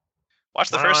 Watch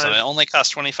the Why first not? one. It only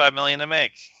cost $25 million to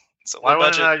make. It's a Why low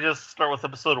wouldn't budget. I just start with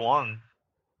episode 1?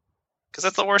 Because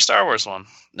that's the worst Star Wars one.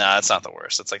 No, it's not the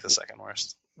worst. It's like the second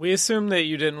worst. We assume that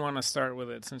you didn't want to start with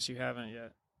it since you haven't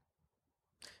yet.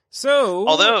 So,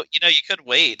 Although, you could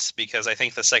wait because I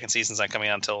think the second season's not coming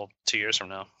out until 2 years from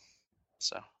now.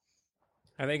 So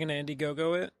are they going to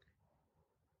Indiegogo it?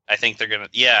 I think they're gonna.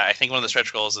 Yeah, I think one of the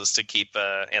stretch goals is to keep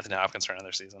Anthony Hopkins for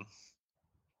another season.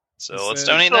 So Is let's it-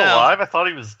 donate Still now. alive? I thought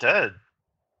he was dead.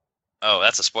 Oh,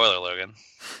 that's a spoiler, Logan.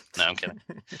 No, I'm kidding.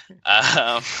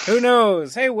 Who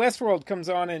knows? Hey, Westworld comes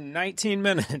on in 19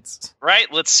 minutes.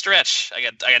 Right, let's stretch. I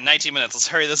got 19 minutes. Let's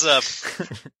hurry this up.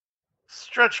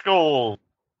 Stretch goal.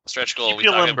 Stretch goal. Keep We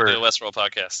you talk limber. about the Westworld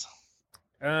podcast.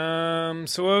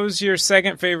 So what was your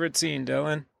second favorite scene,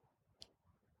 Dylan?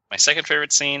 My second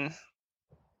favorite scene.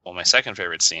 Well, my second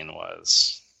favorite scene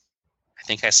was. I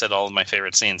think I said all of my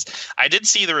favorite scenes. I did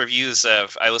see the reviews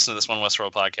of. I listened to this one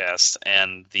Westworld podcast,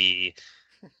 and they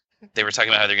were talking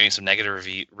about how they're getting some negative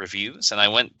reviews, and I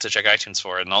went to check iTunes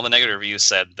for it, and all the negative reviews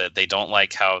said that they don't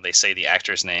like how they say the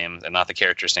actors' names and not the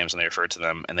characters' names when they refer to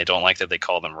them, and they don't like that they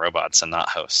call them robots and not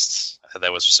hosts. I thought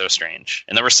that was so strange,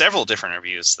 and there were several different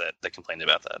reviews that complained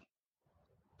about that.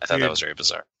 I thought Weird. that was very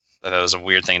bizarre. I thought that was a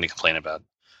weird thing to complain about.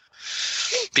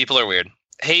 People are weird.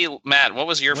 Hey, Matt, what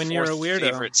was your When you're a fourth weirdo.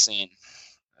 favorite scene?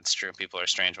 That's true. People are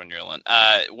strange when you're alone.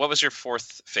 What was your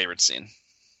fourth favorite scene?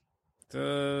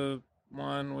 The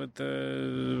one with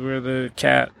where the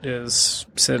cat is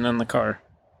sitting in the car.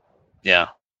 Yeah.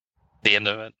 The end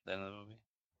of it? The end of the movie?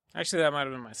 Actually, that might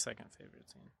have been my second favorite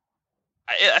scene.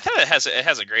 I thought it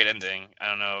has a great ending. I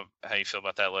don't know how you feel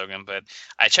about that, Logan, but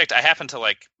I checked. I happened to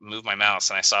like move my mouse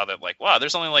and I saw that like, wow,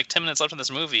 there's only like 10 minutes left in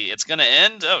this movie. It's gonna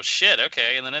end. Oh shit,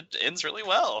 okay, and then it ends really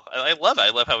well. I love it. I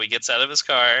love how he gets out of his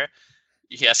car.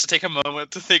 He has to take a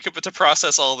moment to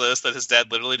process all this that his dad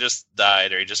literally just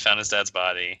died or he just found his dad's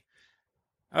body.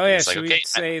 Oh yeah, It's like, should okay, we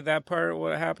say that part?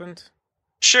 What happened?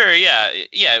 Sure, yeah.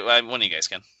 One of you guys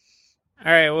can.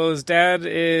 All right. Well, his dad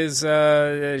is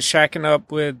shacking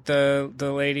up with the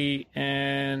lady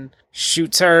and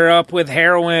shoots her up with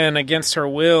heroin against her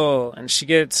will, and she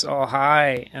gets all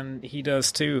high, and he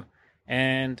does too.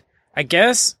 And I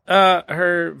guess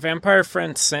her vampire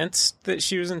friend sensed that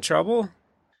she was in trouble,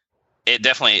 It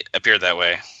definitely appeared that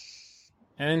way.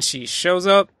 and she shows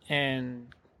up and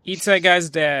eats that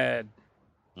guy's dad.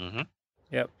 Mm-hmm.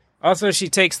 Yep. Also, she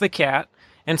takes the cat.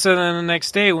 And so then the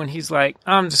next day when he's like,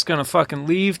 I'm just going to fucking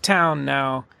leave town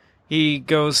now, he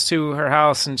goes to her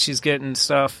house and she's getting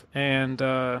stuff and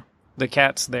the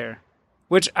cat's there.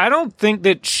 Which I don't think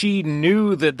that she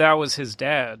knew that that was his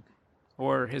dad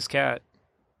or his cat.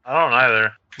 I don't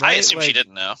either. I Right? assume she Like-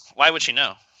 didn't know. Why would she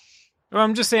know? Well,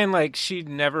 I'm just saying, like, she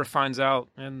never finds out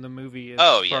in the movie as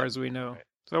Oh, yeah. far as we know. Right.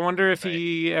 So I wonder if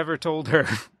he ever told her.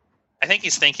 I think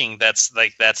he's thinking that's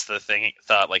the thing.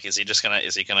 Thought like, is he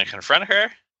gonna confront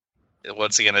her?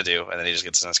 What's he gonna do? And then he just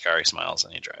gets in his car, he smiles,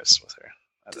 and he drives with her.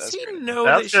 Does That's he great. know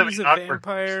that That's gonna she's be a an awkward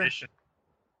vampire? conversation.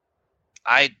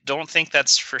 I don't think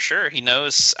that's for sure. He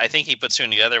knows. I think he puts two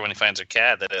and together when he finds her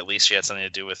cat that at least she had something to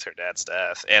do with her dad's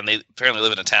death. And they apparently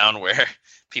live in a town where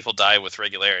people die with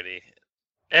regularity.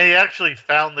 And he actually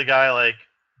found the guy like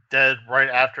dead right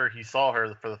after he saw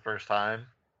her for the first time.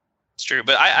 It's true,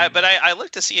 but I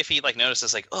looked to see if he like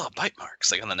notices like bite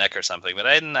marks like on the neck or something, but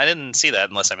I didn't see that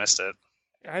unless I missed it.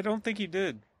 I don't think he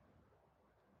did.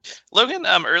 Logan,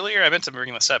 earlier I meant to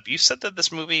bring this up. You said that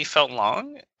this movie felt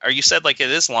long, or you said like it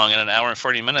is long in an hour and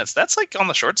 40 minutes. That's like on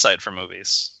the short side for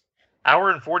movies. Hour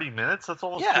and 40 minutes? That's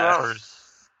almost 2 Yeah. hours.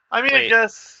 I mean, Wait. I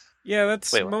guess. Yeah,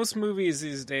 that's Wait, what? most movies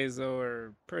these days though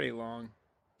are pretty long.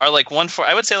 Are like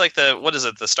I would say like what is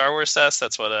it? The Star Wars test.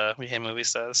 That's what We Hate Movies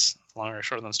says. Longer or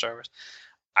shorter than Star Wars.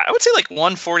 I would say like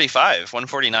 145,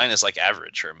 149 is like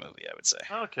average for a movie. I would say.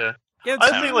 Okay. Yeah, it's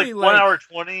I think like 1 hour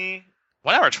 20.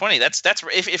 1 hour 20. That's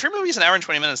if your movie's an hour and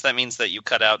 20 minutes, that means that you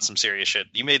cut out some serious shit.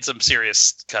 You made some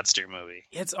serious cuts to your movie.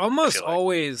 It's almost like.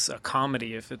 always a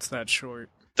comedy if it's that short.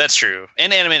 That's true.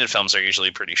 And animated films are usually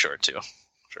pretty short too,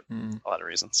 for a lot of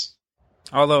reasons.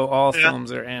 Although all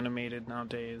films are animated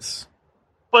nowadays.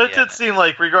 But it did seem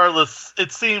like, regardless,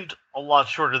 it seemed a lot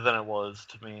shorter than it was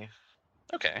to me.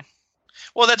 Okay.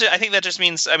 Well, I think that just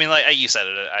means. I mean, like you said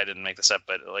it. I didn't make this up,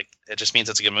 but like it just means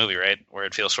it's a good movie, right? Where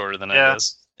it feels shorter than it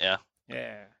is. Yeah.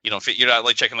 Yeah. You're not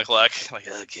like checking the clock. Like,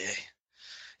 okay.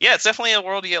 Yeah, it's definitely a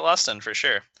world you get lost in for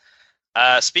sure.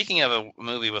 Speaking of a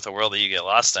movie with a world that you get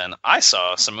lost in, I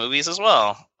saw some movies as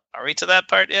well. Are we to that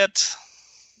part yet?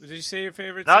 Did you say your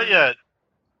favorite? Not scene? yet.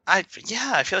 I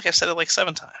feel like I've said it like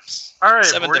 7 times. All right,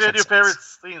 7 we're gonna do different favorite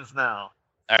scenes. scenes now.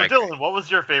 All So right, Dylan, great. what was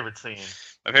your favorite scene?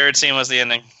 My favorite scene was the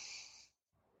ending.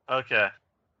 Okay.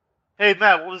 Hey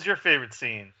Matt, what was your favorite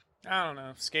scene? I don't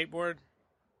know. Skateboard.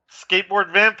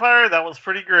 Skateboard vampire. That was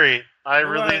pretty great. I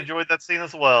really Right. enjoyed that scene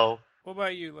as well. What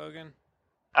about you, Logan?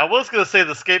 I was gonna say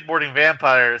the skateboarding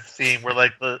vampire scene where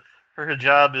like her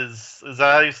hijab is that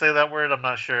how you say that word? I'm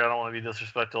not sure. I don't want to be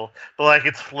disrespectful, but like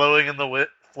it's flowing in the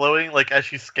flowing like as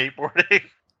she's skateboarding.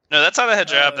 No, that's not a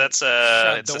hijab. That's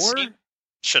it's a Shador?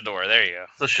 Shador. There you go.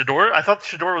 So Shador? I thought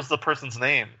Shador was the person's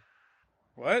name.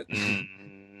 What?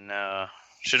 No,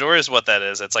 Shador is what that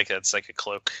is. It's like a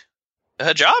cloak. A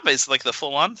hijab is like the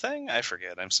full-on thing. I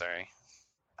forget. I'm sorry.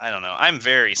 I don't know. I'm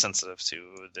very sensitive to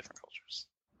different cultures.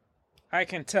 I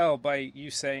can tell by you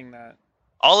saying that.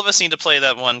 All of us need to play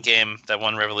that one game, that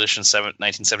one Revolution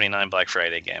 1979 Black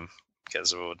Friday game,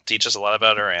 because it will teach us a lot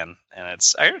about Iran, and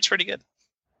I heard it's pretty good.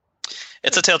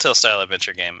 It's a Telltale style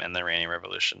adventure game in the Iranian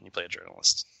Revolution. You play a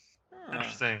journalist. Oh.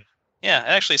 Interesting. Yeah, it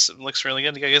actually looks really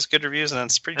good. It gets good reviews, and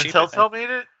it's pretty And cheap. Telltale made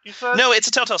it, you said? No, it's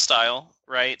a Telltale style,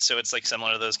 right? So it's like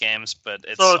similar to those games, but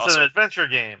it's So it's also an adventure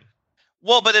game.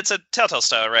 well, but it's a Telltale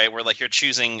style, right? Where like you're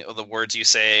choosing the words you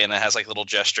say, and it has like little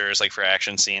gestures, like for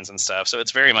action scenes and stuff. So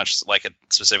it's very much like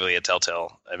specifically a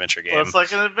Telltale adventure game. Well, it's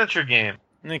like an adventure game.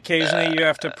 And occasionally you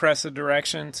have to press a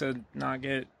direction to not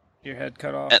get your head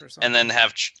cut off or something. and then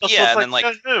have So yeah, it's and then like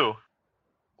Shenmue.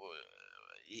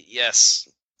 yes,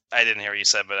 I didn't hear what you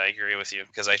said, but I agree with you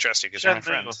because I trust you because you're my Shenmue.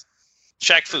 friend.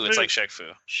 Shaq Fu, it's Shenmue. like Shaq Fu.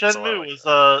 Shenmue was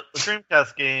a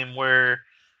Dreamcast game where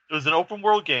it was an open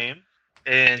world game,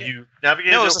 and you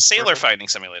navigated. No, it was a open sailor world. fighting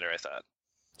simulator. I thought.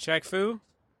 Shaq Fu?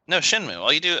 No, Shinmu.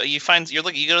 All you do, you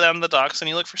go down the docks and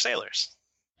you look for sailors.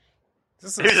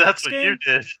 Is this a Maybe that's sex what game? you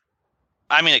did.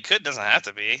 I mean, doesn't have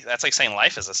to be. That's like saying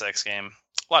life is a sex game.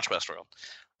 Watch Westworld.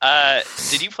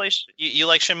 Did you play? You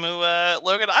like Shenmue,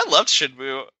 Logan? I loved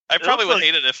Shenmue. I probably would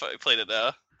hate it if I played it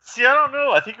now. See, I don't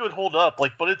know. I think it would hold up.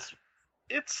 Like, but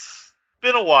it's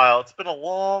been a while. It's been a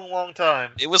long, long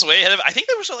time. It was way ahead of. I think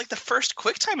they were like the first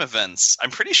QuickTime events.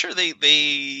 I'm pretty sure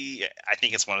they. I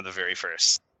think it's one of the very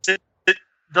first.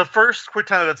 The first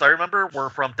QuickTime events I remember were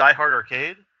from Die Hard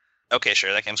Arcade. Okay,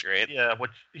 sure, that game's great. Yeah,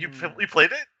 which you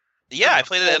played it? Yeah, I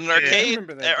played it in an Okay. arcade. I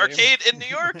remember that Arcade in New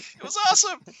York. It was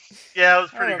awesome. Yeah, it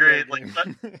was I pretty love great. that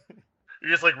Like game.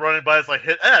 you're just like running by. It's like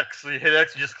hit X. So you hit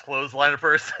X, you just clothesline a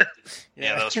person.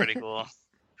 Yeah, that was pretty cool.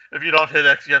 If you don't hit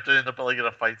X, you have to end up like in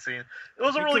a fight scene. It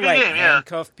was a You really could, good like, game. Yeah.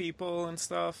 handcuff people and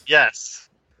stuff. Yes.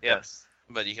 Yep. Yes.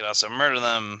 But you could also murder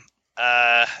them.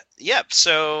 Yep.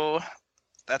 So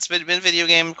that's been video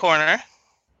game corner.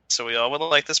 So we all would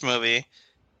like this movie.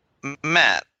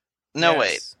 Matt, no Yes.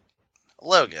 wait,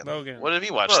 Logan. What have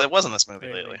you watched Look, that wasn't this movie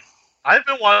baby. lately? I've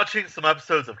been watching some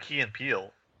episodes of Key and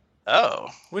Peele. Oh,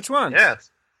 Which one? Yeah,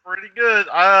 it's pretty good.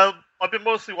 I've been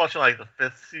mostly watching like the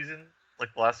 5th season,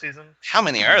 like the last season. how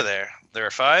many are there? There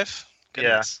are 5.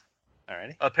 Goodness. Yeah.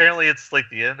 Alrighty. Apparently, it's like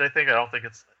the end. I think. I don't think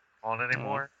it's on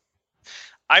anymore.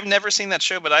 I've never seen that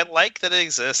show, but I like that it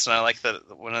exists, and I like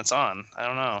that when it's on. I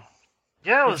don't know.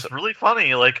 Yeah, it was really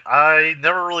funny. Like I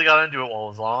never really got into it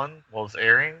while it was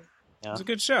airing. It was a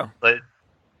good show. But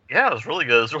yeah, it was really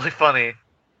good. It was really funny.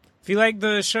 If you like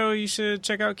the show, you should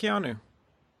check out Keanu.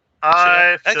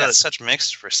 I got such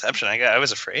mixed reception. I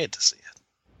was afraid to see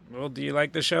it. Well, do you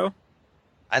like the show?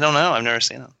 I don't know. I've never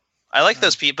seen it. I like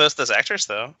both those actors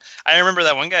though. I remember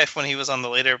that one guy when he was on the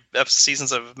later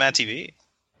seasons of Mad TV.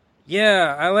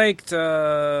 Yeah, I liked.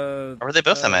 Or were they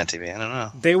both on Mad TV? I don't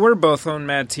know. They were both on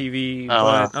Mad TV,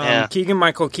 but yeah.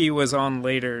 Keegan-Michael Key was on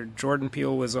later. Jordan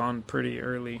Peele was on pretty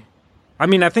early. I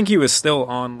mean, I think he was still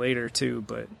on later too,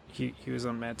 but he was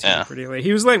on Mad TV pretty late.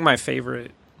 He was like my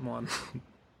favorite one.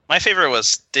 My favorite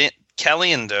was Frank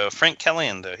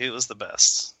Caliendo. He was the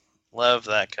best. Love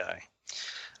that guy.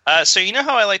 So you know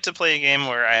how I like to play a game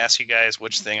where I ask you guys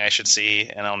which thing I should see,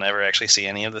 and I'll never actually see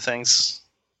any of the things?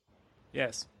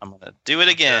 Yes. I'm going to do it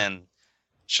again.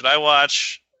 Should I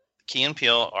watch Key and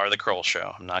Peele or The Kroll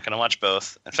Show? I'm not going to watch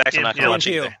both. In fact, I'm not going to watch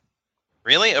either.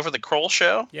 Really? Over The Kroll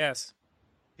Show? Yes.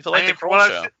 People like The Kroll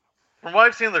Show. From what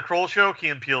I've seen of The Kroll Show, Key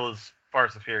and Peele is far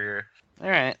superior. All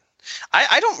right.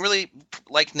 I don't really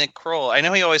like Nick Kroll. I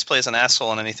know he always plays an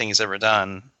asshole in anything he's ever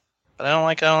done, but I don't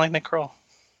like Nick Kroll.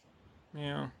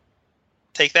 Yeah.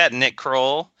 Take that, Nick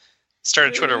Kroll. Start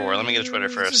a Twitter war. Let me get a Twitter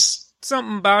first. Just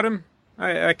something about him.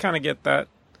 I kind of get that.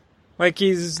 Like,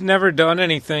 he's never done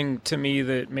anything to me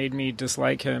that made me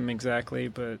dislike him exactly,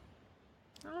 but...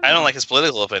 I don't like his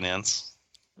political opinions.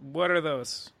 What are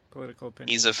those political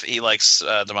opinions? He likes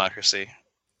democracy.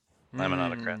 I'm an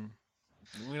autocrat.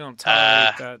 We don't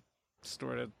tolerate that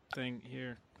sort of thing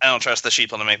here. I don't trust the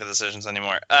sheeple to make the decisions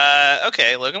anymore.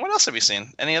 Okay, Logan, what else have you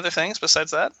seen? Any other things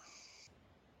besides that?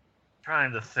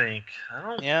 Trying to think. I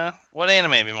don't... Yeah? What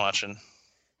anime have you been watching?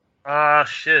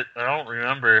 Shit. I don't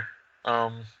remember.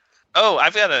 Oh,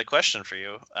 I've got a question for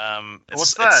you.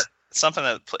 What's that? It's something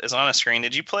that is on a screen.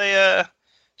 Did you ever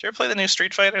play the new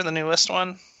Street Fighter, the newest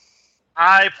one?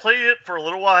 I played it for a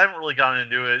little while. I haven't really gotten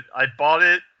into it. I bought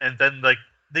it, and then, like,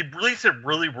 they released it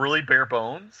really, really bare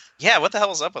bones. Yeah, what the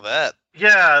hell is up with that?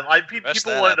 Yeah, people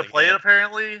wanted to play it,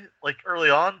 apparently, like, early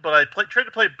on, but I tried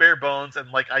to play bare bones,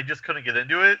 and, like, I just couldn't get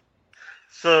into it.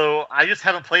 So I just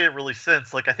haven't played it really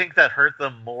since. Like, I think that hurt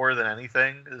them more than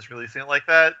anything, is releasing it like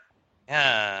that.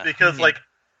 Yeah. Because, like,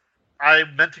 I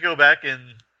meant to go back and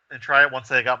try it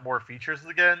once I got more features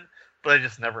again, but I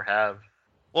just never have.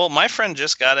 Well, my friend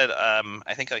just got it,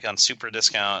 I think, like, on super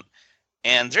discount,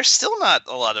 and there's still not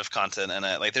a lot of content in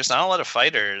it. Like, there's not a lot of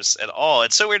fighters at all.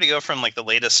 It's so weird to go from, like, the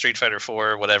latest Street Fighter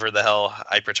 4, whatever the hell,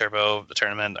 Hyper Turbo, the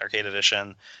Tournament, Arcade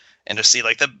Edition, and just see,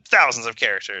 like, the thousands of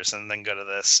characters, and then go to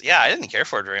this. Yeah, I didn't care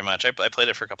for it very much. I played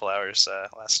it for a couple hours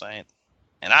last night,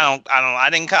 and I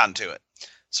didn't cotton to it.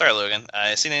 Sorry, Logan.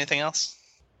 Seen anything else?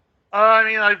 I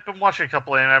mean, I've been watching a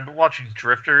couple anime. I've been watching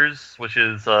Drifters, which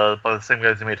is by the same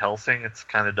guys who made Hellsing. It's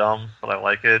kind of dumb, but I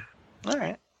like it. All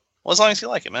right. Well, as long as you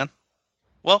like it, man.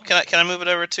 Well, can I move it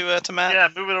over to Matt? Yeah,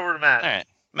 move it over to Matt. All right,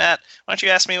 Matt. Why don't you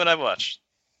ask me what I've watched?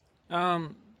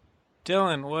 Dylan,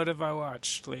 what have I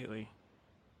watched lately?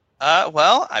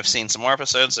 Well, I've seen some more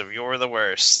episodes of You're the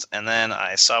Worst, and then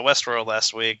I saw Westworld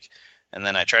last week, and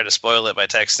then I tried to spoil it by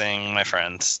texting my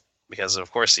friend, because of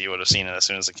course he would have seen it as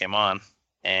soon as it came on.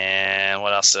 And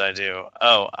what else did I do?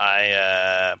 Oh,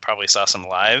 I probably saw some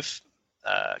live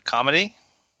comedy,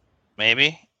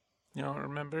 maybe. You don't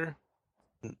remember?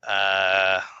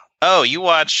 Oh, you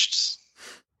watched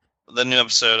the new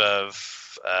episode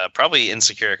of probably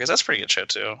Insecure, because that's a pretty good show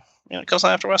too. You know, it goes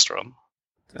on after Westworld.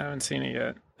 I haven't seen it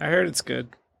yet. I heard it's good.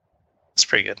 It's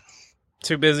pretty good.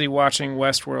 Too busy watching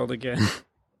Westworld again.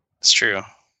 It's true.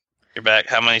 You're back.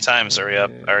 How many times are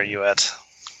you at?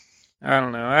 I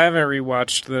don't know. I haven't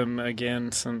rewatched them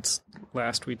again since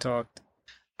last we talked.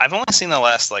 I've only seen the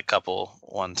last couple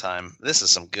one time. This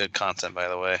is some good content, by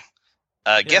the way.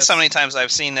 Yes. Guess how many times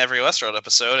I've seen every Westworld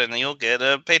episode, and you'll get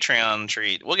a Patreon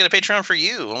treat. We'll get a Patreon for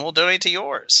you, and we'll donate to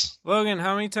yours. Logan,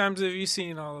 how many times have you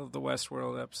seen all of the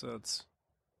Westworld episodes?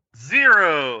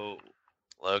 0.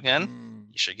 Logan,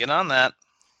 you should get on that.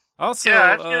 Also, yeah, I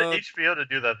have to get HBO to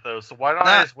do that, though, so why don't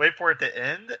I just wait for it to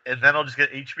end, and then I'll just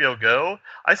get HBO Go?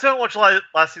 I still haven't watched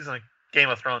last season of Game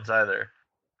of Thrones either.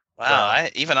 Wow,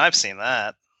 even I've seen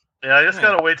that. Yeah, I just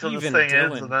gotta wait till this thing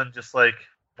Dylan. ends, and then just,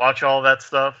 watch all that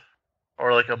stuff,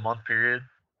 or, a month period.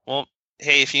 Well,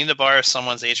 hey, if you need to borrow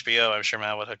someone's HBO, I'm sure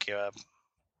Matt would hook you up.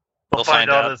 You'll find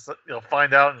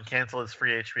out and cancel his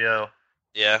free HBO.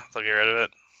 Yeah, they'll get rid of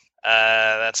it.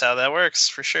 That's how that works,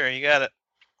 for sure. You got it.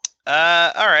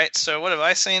 All right, so what have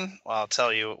I seen? Well, I'll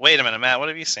tell you. Wait a minute, Matt, what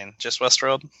have you seen? Just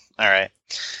Westworld? All right.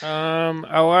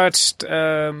 I watched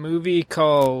a movie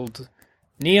called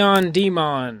Neon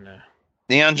Demon.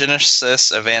 Neon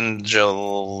Genesis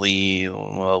Evangeli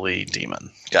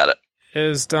Demon. Got it. It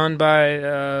was done by,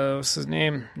 what's his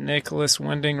name? Nicholas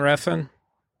Winding Refn.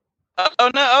 Oh, no.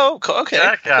 Oh, okay.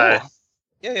 That guy. Cool.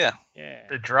 Yeah.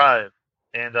 The Drive.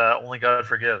 And Only God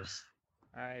Forgives.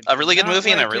 A really good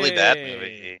movie and a really bad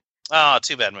movie. Oh,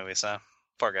 two bad movies, huh?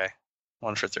 Poor guy.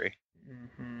 1 for 3.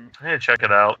 Mm-hmm. I need to check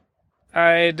it out.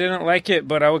 I didn't like it,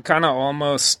 but I would kind of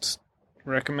almost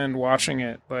recommend watching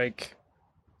it. Like,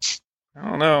 I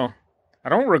don't know. I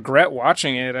don't regret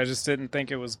watching it. I just didn't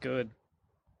think it was good.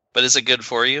 But is it good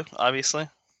for you? Obviously,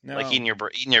 No. like eating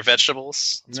your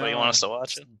vegetables. That's why you want us to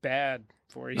watch it. It's bad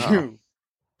for you. Oh.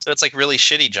 So it's like really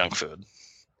shitty junk food.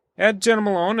 It had Jenna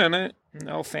Malone in it. And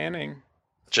Elle Fanning.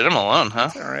 Jenna Malone, huh?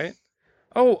 That's all right.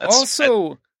 Oh,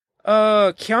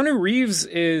 Keanu Reeves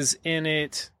is in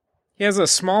it. He has a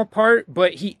small part,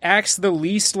 but he acts the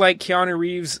least like Keanu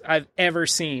Reeves I've ever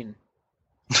seen.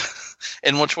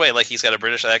 In which way? Like he's got a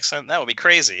British accent? That would be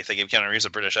crazy if they gave Keanu Reeves a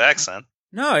British accent.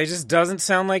 No, he just doesn't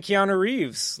sound like Keanu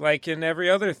Reeves, like in every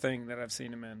other thing that I've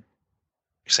seen him in.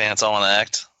 You're saying it's all an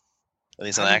act? That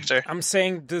he's an actor? I'm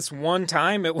saying this one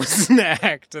time it was an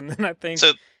act, and then I think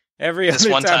so every other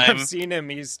time I've seen him,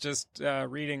 he's just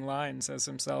reading lines as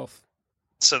himself.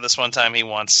 So this one time he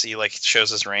like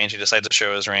shows his range. He decides to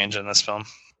show his range in this film.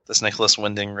 This Nicholas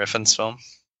Winding Refn's film.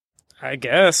 I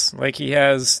guess. Like he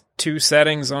has 2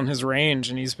 settings on his range,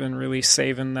 and he's been really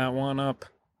saving that one up.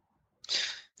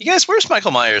 You guys, where's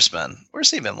Michael Myers been? Where's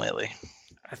he been lately?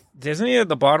 Isn't he at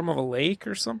the bottom of a lake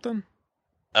or something?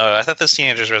 Oh, I thought those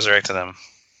teenagers resurrected him.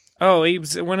 Oh,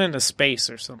 went into space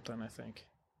or something, I think.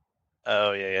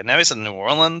 Oh, yeah. Now he's in New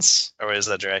Orleans? Or is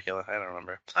that Dracula? I don't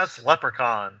remember. That's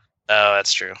Leprechaun. Oh,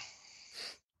 that's true.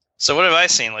 So what have I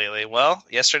seen lately? Well,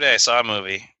 yesterday I saw a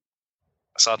movie.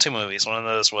 I saw 2 movies. One of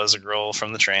those was A Girl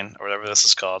from the Train, or whatever this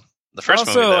is called. The first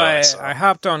movie, though, I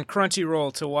hopped on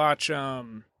Crunchyroll to watch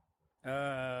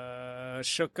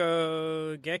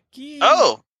Shokugeki?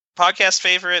 Oh! Podcast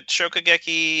favorite,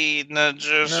 Shokugeki no,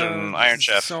 Iron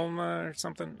Chef. Soma or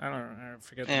something? I don't know. I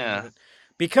forget the Yeah. name of it.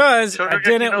 Because Shokugeki I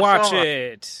didn't no watch Soma.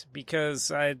 it.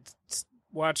 Because I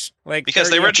watched like Because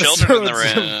 30 they were children in the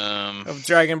episodes room. of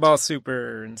Dragon Ball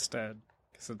Super instead.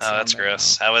 Oh, that's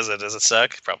gross. How is it? Does it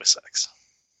suck? Probably sucks.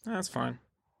 That's fine.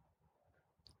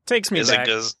 Takes me Is back.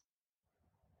 it goes?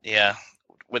 Yeah.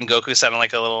 When Goku sounded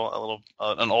like an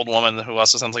old woman who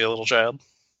also sounds like a little child.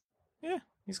 Yeah,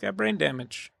 he's got brain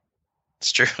damage.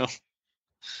 It's true. What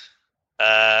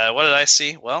did I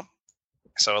see? Well,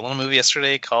 I saw a little movie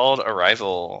yesterday called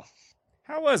Arrival.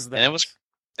 How was that? And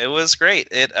it was great.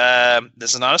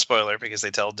 This is not a spoiler because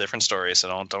they tell different stories,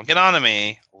 so don't get on to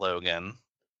me, Logan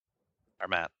or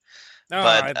Matt. No,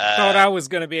 but, I thought I was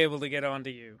going to be able to get onto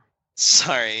you.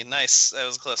 Sorry, nice. That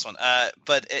was a close one.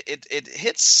 But it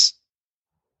hits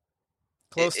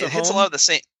Close to it hits a home? lot of the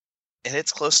same. It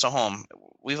hits close to home.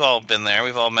 We've all been there.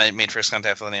 We've all made first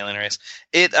contact with an alien race.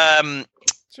 It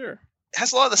Sure.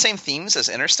 has a lot of the same themes as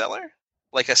Interstellar,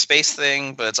 like a space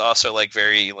thing, but it's also like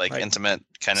very like intimate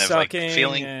kind of like Sucking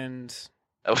feeling. and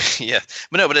Oh yeah,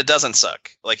 but it doesn't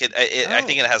suck. Like I Oh.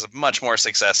 think it has much more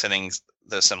success hitting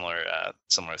the similar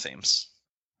themes.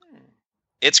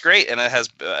 It's great, and it has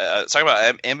talk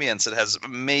about ambience. It has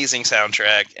amazing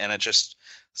soundtrack, and it just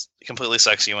completely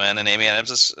sucks you in. And Amy Adams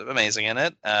is amazing in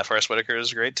it. Forrest Whitaker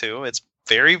is great too. It's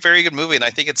very, very good movie, and I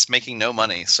think it's making no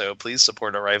money. So please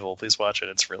support Arrival. Please watch it.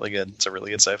 It's really good. It's a really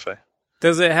good sci-fi.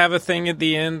 Does it have a thing at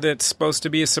the end that's supposed to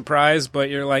be a surprise, but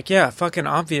you're like, yeah, fucking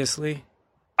obviously?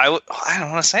 I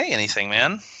don't want to say anything,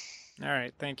 man. All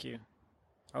right, thank you.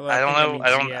 I don't know.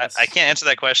 I can't answer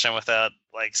that question without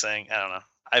like saying I don't know.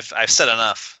 I've said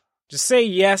enough. Just say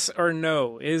yes or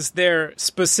no. Is there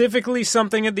specifically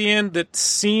something at the end that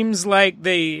seems like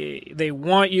they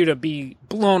want you to be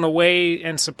blown away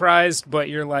and surprised, but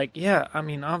you're like, yeah, I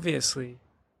mean, obviously.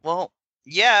 Well,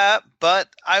 yeah, but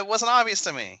it wasn't obvious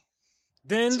to me.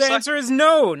 Then So the suck- answer is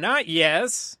no, not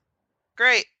yes.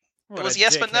 Great. What It was a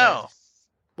yes, but dickhead. no.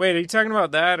 Wait, are you talking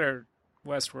about that or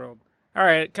Westworld? All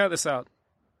right, cut this out.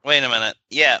 Wait a minute.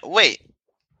 Yeah, wait.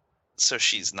 So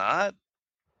she's not?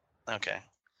 Okay.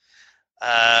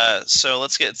 So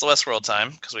let's get it's Westworld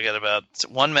time because we got about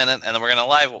 1 minute, and then we're gonna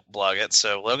live blog it.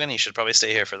 So Logan, you should probably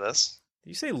stay here for this. Did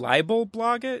you say libel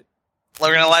blog it?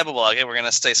 We're gonna live blog it. We're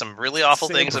gonna say some really awful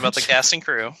Say a things about the bunch. cast and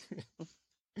crew.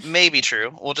 Maybe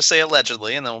true. We'll just say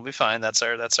allegedly, and then we'll be fine. That's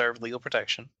our legal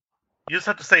protection. You just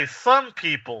have to say some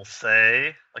people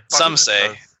say. Like Some Buckingham say.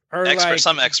 says. Or like,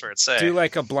 Some experts say. do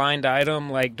like a blind item,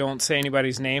 like don't say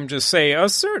anybody's name, just say a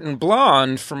certain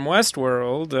blonde from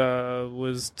Westworld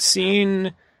was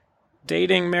seen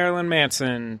dating Marilyn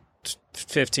Manson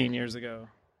 15 years ago.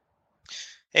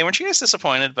 Hey, weren't you guys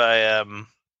disappointed by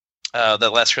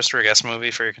that last Christopher Guest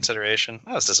movie for your consideration?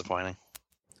 That was disappointing.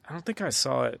 I don't think I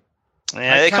saw it.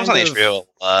 Yeah, I it comes on kind of- HBO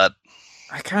a lot.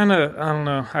 I don't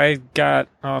know. I got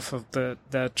off of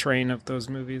that train of those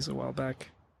movies a while back.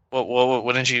 What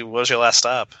was your last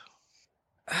stop?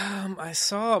 I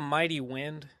saw A Mighty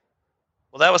Wind.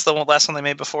 Well, that was the last one they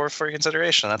made before for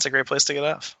consideration. That's a great place to get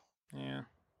off. Yeah.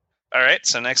 All right,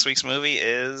 so next week's movie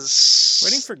is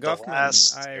Waiting for The Guffman.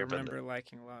 Last I Airbender. remember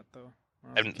liking a lot though.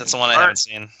 when I was a That's kid. the one I All haven't right.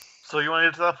 seen. So you want to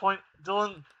get to that point,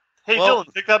 Dylan? Hey, Well-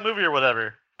 Dylan, pick that movie or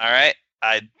whatever. All right,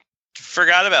 I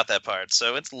forgot about that part.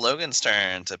 So it's Logan's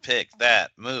turn to pick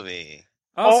that movie.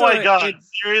 Also, oh my god, It,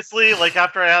 seriously? Like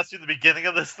after I asked you at the beginning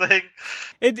of this thing?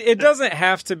 it doesn't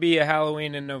have to be a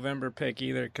Halloween in November pick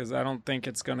either, because I don't think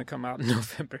it's going to come out in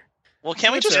November. Well,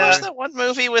 can we That's just all watch right. that one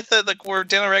movie with the where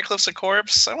Daniel Radcliffe's a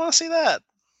corpse? I want to see that.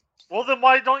 Well, then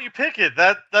why don't you pick it?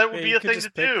 That would Yeah, be you a could thing just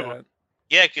to pick do. that.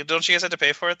 Yeah, don't you guys have to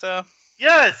pay for it though?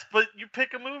 Yes, but you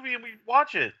pick a movie and we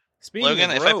watch it. Speaking Logan,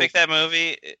 of if I rope, pick that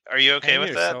movie, are you okay hang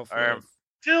with that? yourself, Or, love.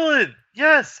 Dylan,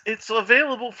 yes, it's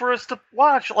available for us to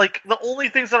watch. Like, the only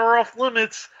things that are off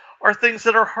limits are things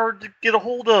that are hard to get a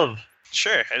hold of.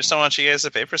 sure, I just don't want you guys to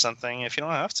pay for something if you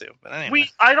don't have to. But anyway.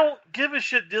 I don't give a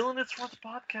shit, Dylan. It's for the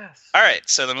podcast. All right,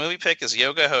 so the movie pick is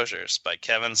Yoga Hosers by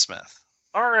Kevin Smith.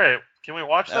 All right, can we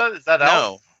watch No. that? Is that out?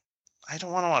 No, I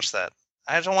don't want to watch that.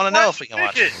 I don't want to Why know don't if we you can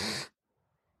watch pick it.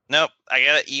 Nope,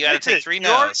 you gotta Pick take it. 3 You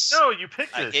already- no's. No, you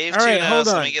picked I it. gave All 2 right, no's. hold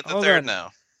Let on, me get the hold 3rd on. no.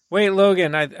 Wait,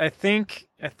 Logan, I think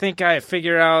I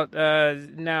figure out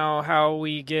now how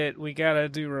we gotta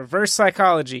do reverse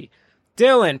psychology.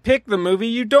 Dylan, pick the movie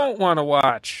you don't want to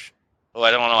watch. Oh,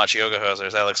 I don't want to watch Yoga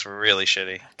Hosers. That looks really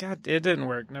shitty. God, it didn't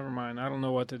work. Never mind. I don't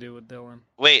know what to do with Dylan.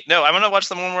 Wait, no, I'm gonna watch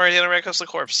the one where Daniel Radcliffe's the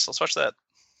corpse. Let's watch that.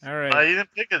 All right. You didn't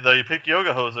pick it though. You picked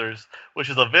Yoga Hosers, which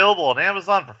is available on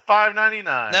Amazon for $5.99.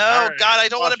 No, All right, God, I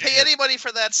don't want to watching pay it. anybody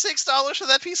for that. $6 for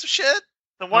that piece of shit.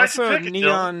 Then why'd you Also, pick it, Dylan?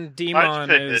 Neon Why'd Demon you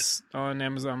pick it? is on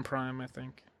Amazon Prime, I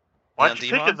think. Why'd Neon you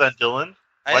pick Demon? it then, Dylan?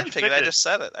 I Why'd didn't you pick it. pick I it? just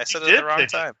said it. I said You it at did the wrong pick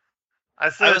it. time. I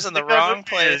said I was in the pick that wrong movie,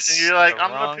 place and you're like, at the I'm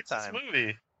gonna wrong pick time. this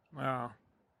movie. Wow.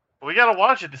 We gotta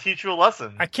watch it to teach you a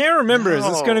lesson. I can't remember. Is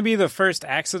this No. going to be the first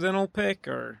accidental pick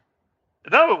or?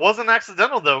 No, it wasn't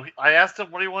accidental though. I asked him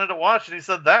what he wanted to watch, and he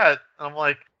said that. And I'm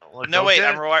like, No, wait,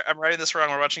 okay. I'm writing this wrong.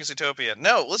 We're watching Zootopia.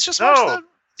 No, let's just No. watch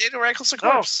the Daniel Radcliffe's a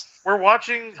corpse. We're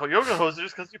watching Yoga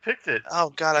Hosers because you picked it. Oh,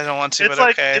 God, I don't want to, It's but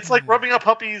like okay. it's like rubbing a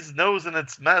puppy's nose in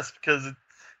its mess because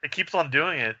it keeps on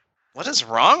doing it. What is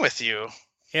wrong with you?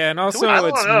 Yeah, and also I don't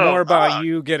it's know. more about Fuck.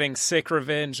 you getting sick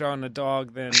revenge on a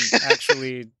dog than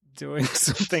actually doing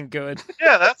something good.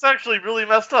 Yeah, that's actually really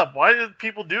messed up. Why did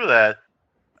people do that?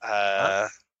 I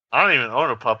don't even own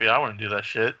a puppy. I wouldn't do that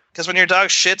shit. Because when your dog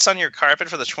shits on your carpet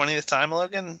for the 20th time,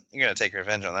 Logan, you're going to take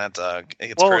revenge on that dog. It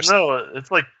gets Well, personal. no,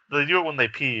 it's like they do it when they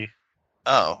pee.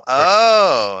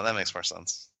 Oh, that makes more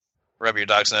sense. Rub your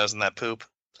dog's nose in that poop.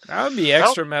 That would be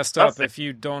extra messed up that's- if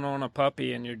you don't own a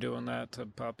puppy and you're doing that to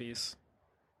puppies.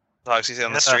 Dogs you see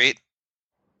on the Yeah. street.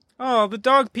 Oh, the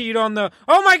dog peed on the...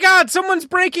 Oh my god, someone's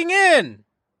breaking in!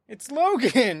 It's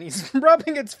Logan! He's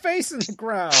rubbing its face in the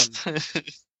ground.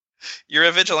 You're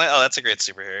a vigilante. Oh, that's a great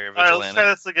superhero. You're a All right, let's vigilante. try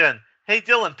this again. Hey,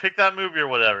 Dylan, pick that movie or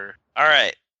whatever. All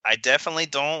right. I definitely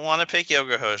don't want to pick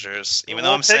Yoga Hosers, even though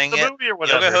Well, I'm pick saying the it. movie or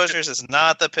whatever. Yoga Hosers is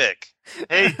not the pick.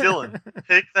 Hey, Dylan,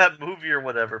 pick that movie or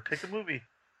whatever. Pick a movie.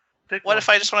 Pick What one. if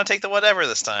I just want to take the whatever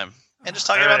this time and just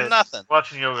talk All about right. nothing?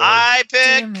 Watching Yoga Hosers. I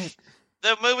Damn pick it.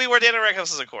 the movie where Daniel Radcliffe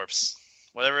is a corpse,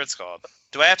 whatever it's called.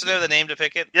 Do I have to know the name to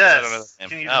pick it? Yes. I don't know the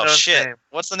Can name. you Oh know the shit! name?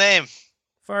 What's the name?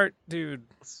 Fart dude.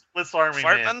 Swiss Army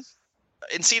Man. Fartman?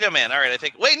 Encino Man. All right, I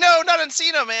pick. Wait, no, not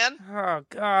Encino Man. Oh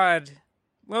god.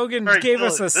 Logan All right, gave Dylan,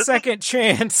 us a this is- second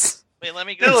chance. Wait, let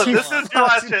me go. Dylan, You this is your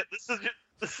last fucking- chance.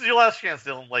 This is your last chance,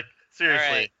 Dylan. Like, seriously.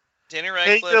 All right. Daniel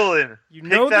Hey, Radcliffe. Dylan. You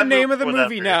pick know the that name of the whatever.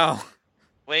 movie now.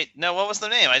 Wait, no, what was the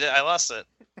name? I lost it.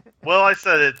 Well, I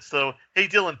said it. So, hey,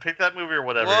 Dylan, pick that movie or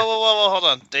whatever. Whoa, hold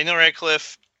on. Daniel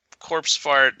Radcliffe, corpse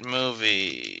fart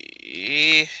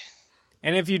movie.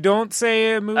 And if you don't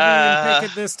say a movie and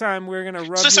pick it this time, we're gonna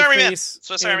rub Swiss your Army Man. face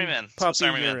Swiss in Army Man. puppy Swiss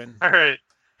Army Man. urine. All right.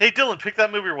 Hey, Dylan, pick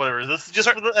that movie or whatever. This is just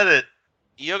Sir- for the edit.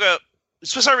 Yoga.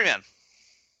 Swiss Army Man.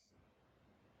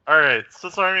 All right.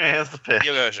 Swiss Army Man has the pick.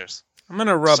 Yoga Hosers. I'm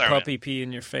gonna rub Sorry, puppy pee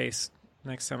in your face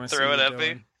next time I see Throw you, it at Dylan.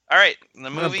 me. All right, the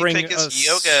I'm gonna movie bring pick a is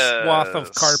Yoga. swath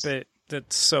of carpet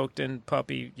that's soaked in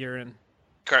puppy urine.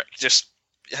 Just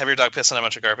have your dog piss on a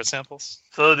bunch of carpet samples.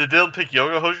 So, did Dylan pick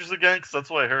Yoga Hosers again? Because that's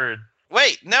what I heard.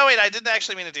 Wait, I didn't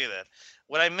actually mean to do that.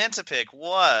 What I meant to pick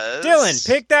was Dylan,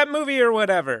 pick that movie or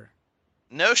whatever.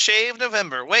 No Shave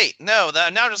November. Wait, no. Now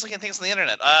I'm just looking at things on the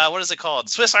internet. What is it called?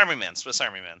 Swiss Army Man. Swiss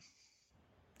Army Man.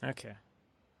 Okay.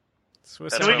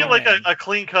 Swiss That's Can we Army get like Man. a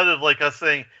clean cut of like us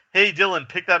saying, "Hey, Dylan,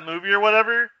 pick that movie or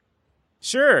whatever"?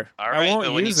 Sure. All right, I won't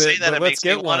but when use you say it, that, but it let's makes me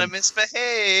get want to one.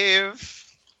 misbehave.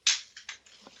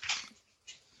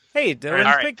 Hey, Dylan,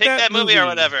 All right, pick pick that movie or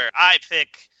whatever. I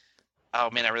pick Oh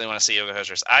man, I really want to see Yoga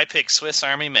Hosers. I pick Swiss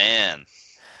Army Man.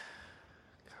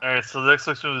 All right, so the next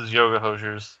movie is Yoga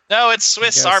Hosers. No, it's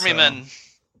Swiss guess Army so. Man.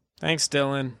 Thanks,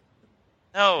 Dylan.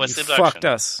 No, it's You the abduction. fucked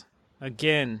us.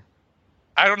 Again.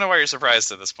 I don't know why you're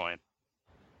surprised at this point.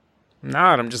 I'm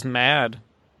not, I'm just mad.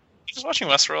 You just watching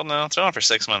Westworld now? It's been on for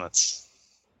 6 minutes.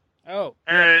 Oh, All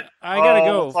right, I gotta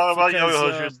go. We'll talk about because,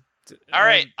 Yoga Hosers. All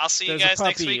right, I'll see you there's a guys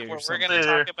next puppy week or where we're something. going to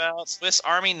talk about Swiss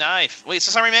Army Knife. Wait,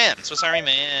 Swiss Army Man. Swiss Army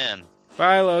Man.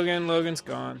 Bye, Logan. Logan's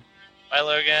gone. Bye,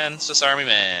 Logan. Swiss Army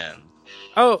Man.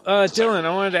 Oh, Dylan,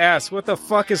 I wanted to ask, what the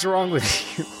fuck is wrong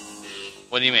with you?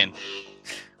 What do you mean?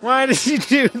 Why did you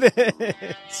do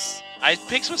this? I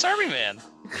picked Swiss Army Man.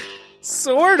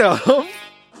 Sort of.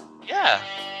 Yeah.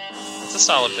 It's a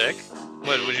solid pick.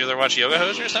 What, would you rather watch Yoga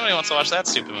Hosers? Nobody wants to watch that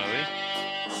stupid movie.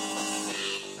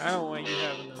 I don't want you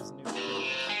having those new feelings.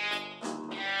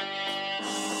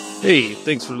 Hey,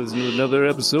 thanks for listening to another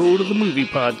episode of the Movie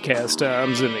Podcast.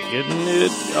 I'm Zinni, getting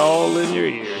it all in your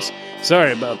ears.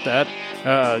 Sorry about that.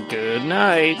 Good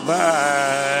night.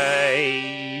 Bye.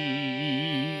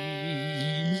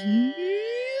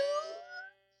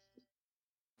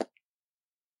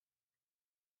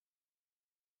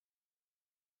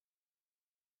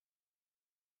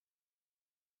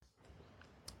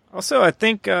 Also, I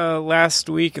think last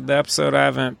week, the episode I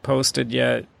haven't posted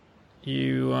yet,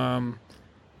 you're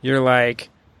like,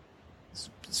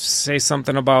 say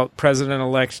something about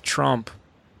President-elect Trump.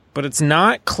 But it's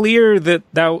not clear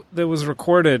that was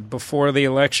recorded before the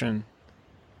election.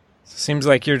 Seems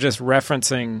like you're just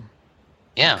referencing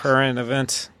current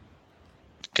events.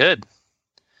 Good.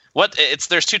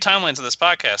 There's 2 timelines of this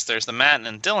podcast. There's the Matt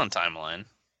and Dylan timeline.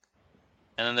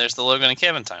 And then there's the Logan and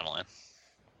Kevin timeline.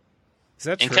 Is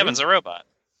that and true? Kevin's a robot.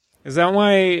 Is that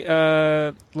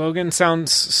why Logan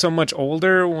sounds so much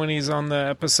older when he's on the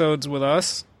episodes with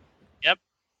us? Yep.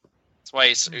 That's why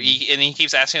he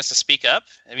keeps asking us to speak up.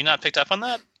 Have you not picked up on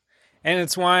that? And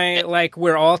it's why, like,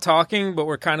 we're all talking, but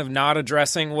we're kind of not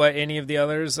addressing what any of the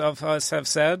others of us have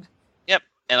said? Yep.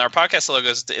 And our podcast logo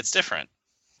it's different.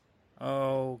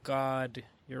 Oh, God.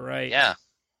 You're right. Yeah.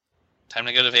 Time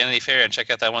to go to Vanity Fair and check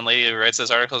out that one lady who writes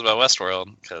those articles about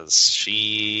Westworld, because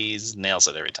she nails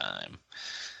it every time.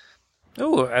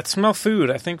 Oh, I smell food.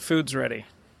 I think food's ready.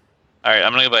 All right,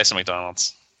 I'm going to go buy some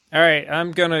McDonald's. All right,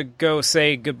 I'm going to go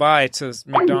say goodbye to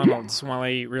McDonald's while I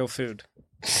eat real food.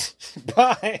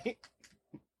 Bye.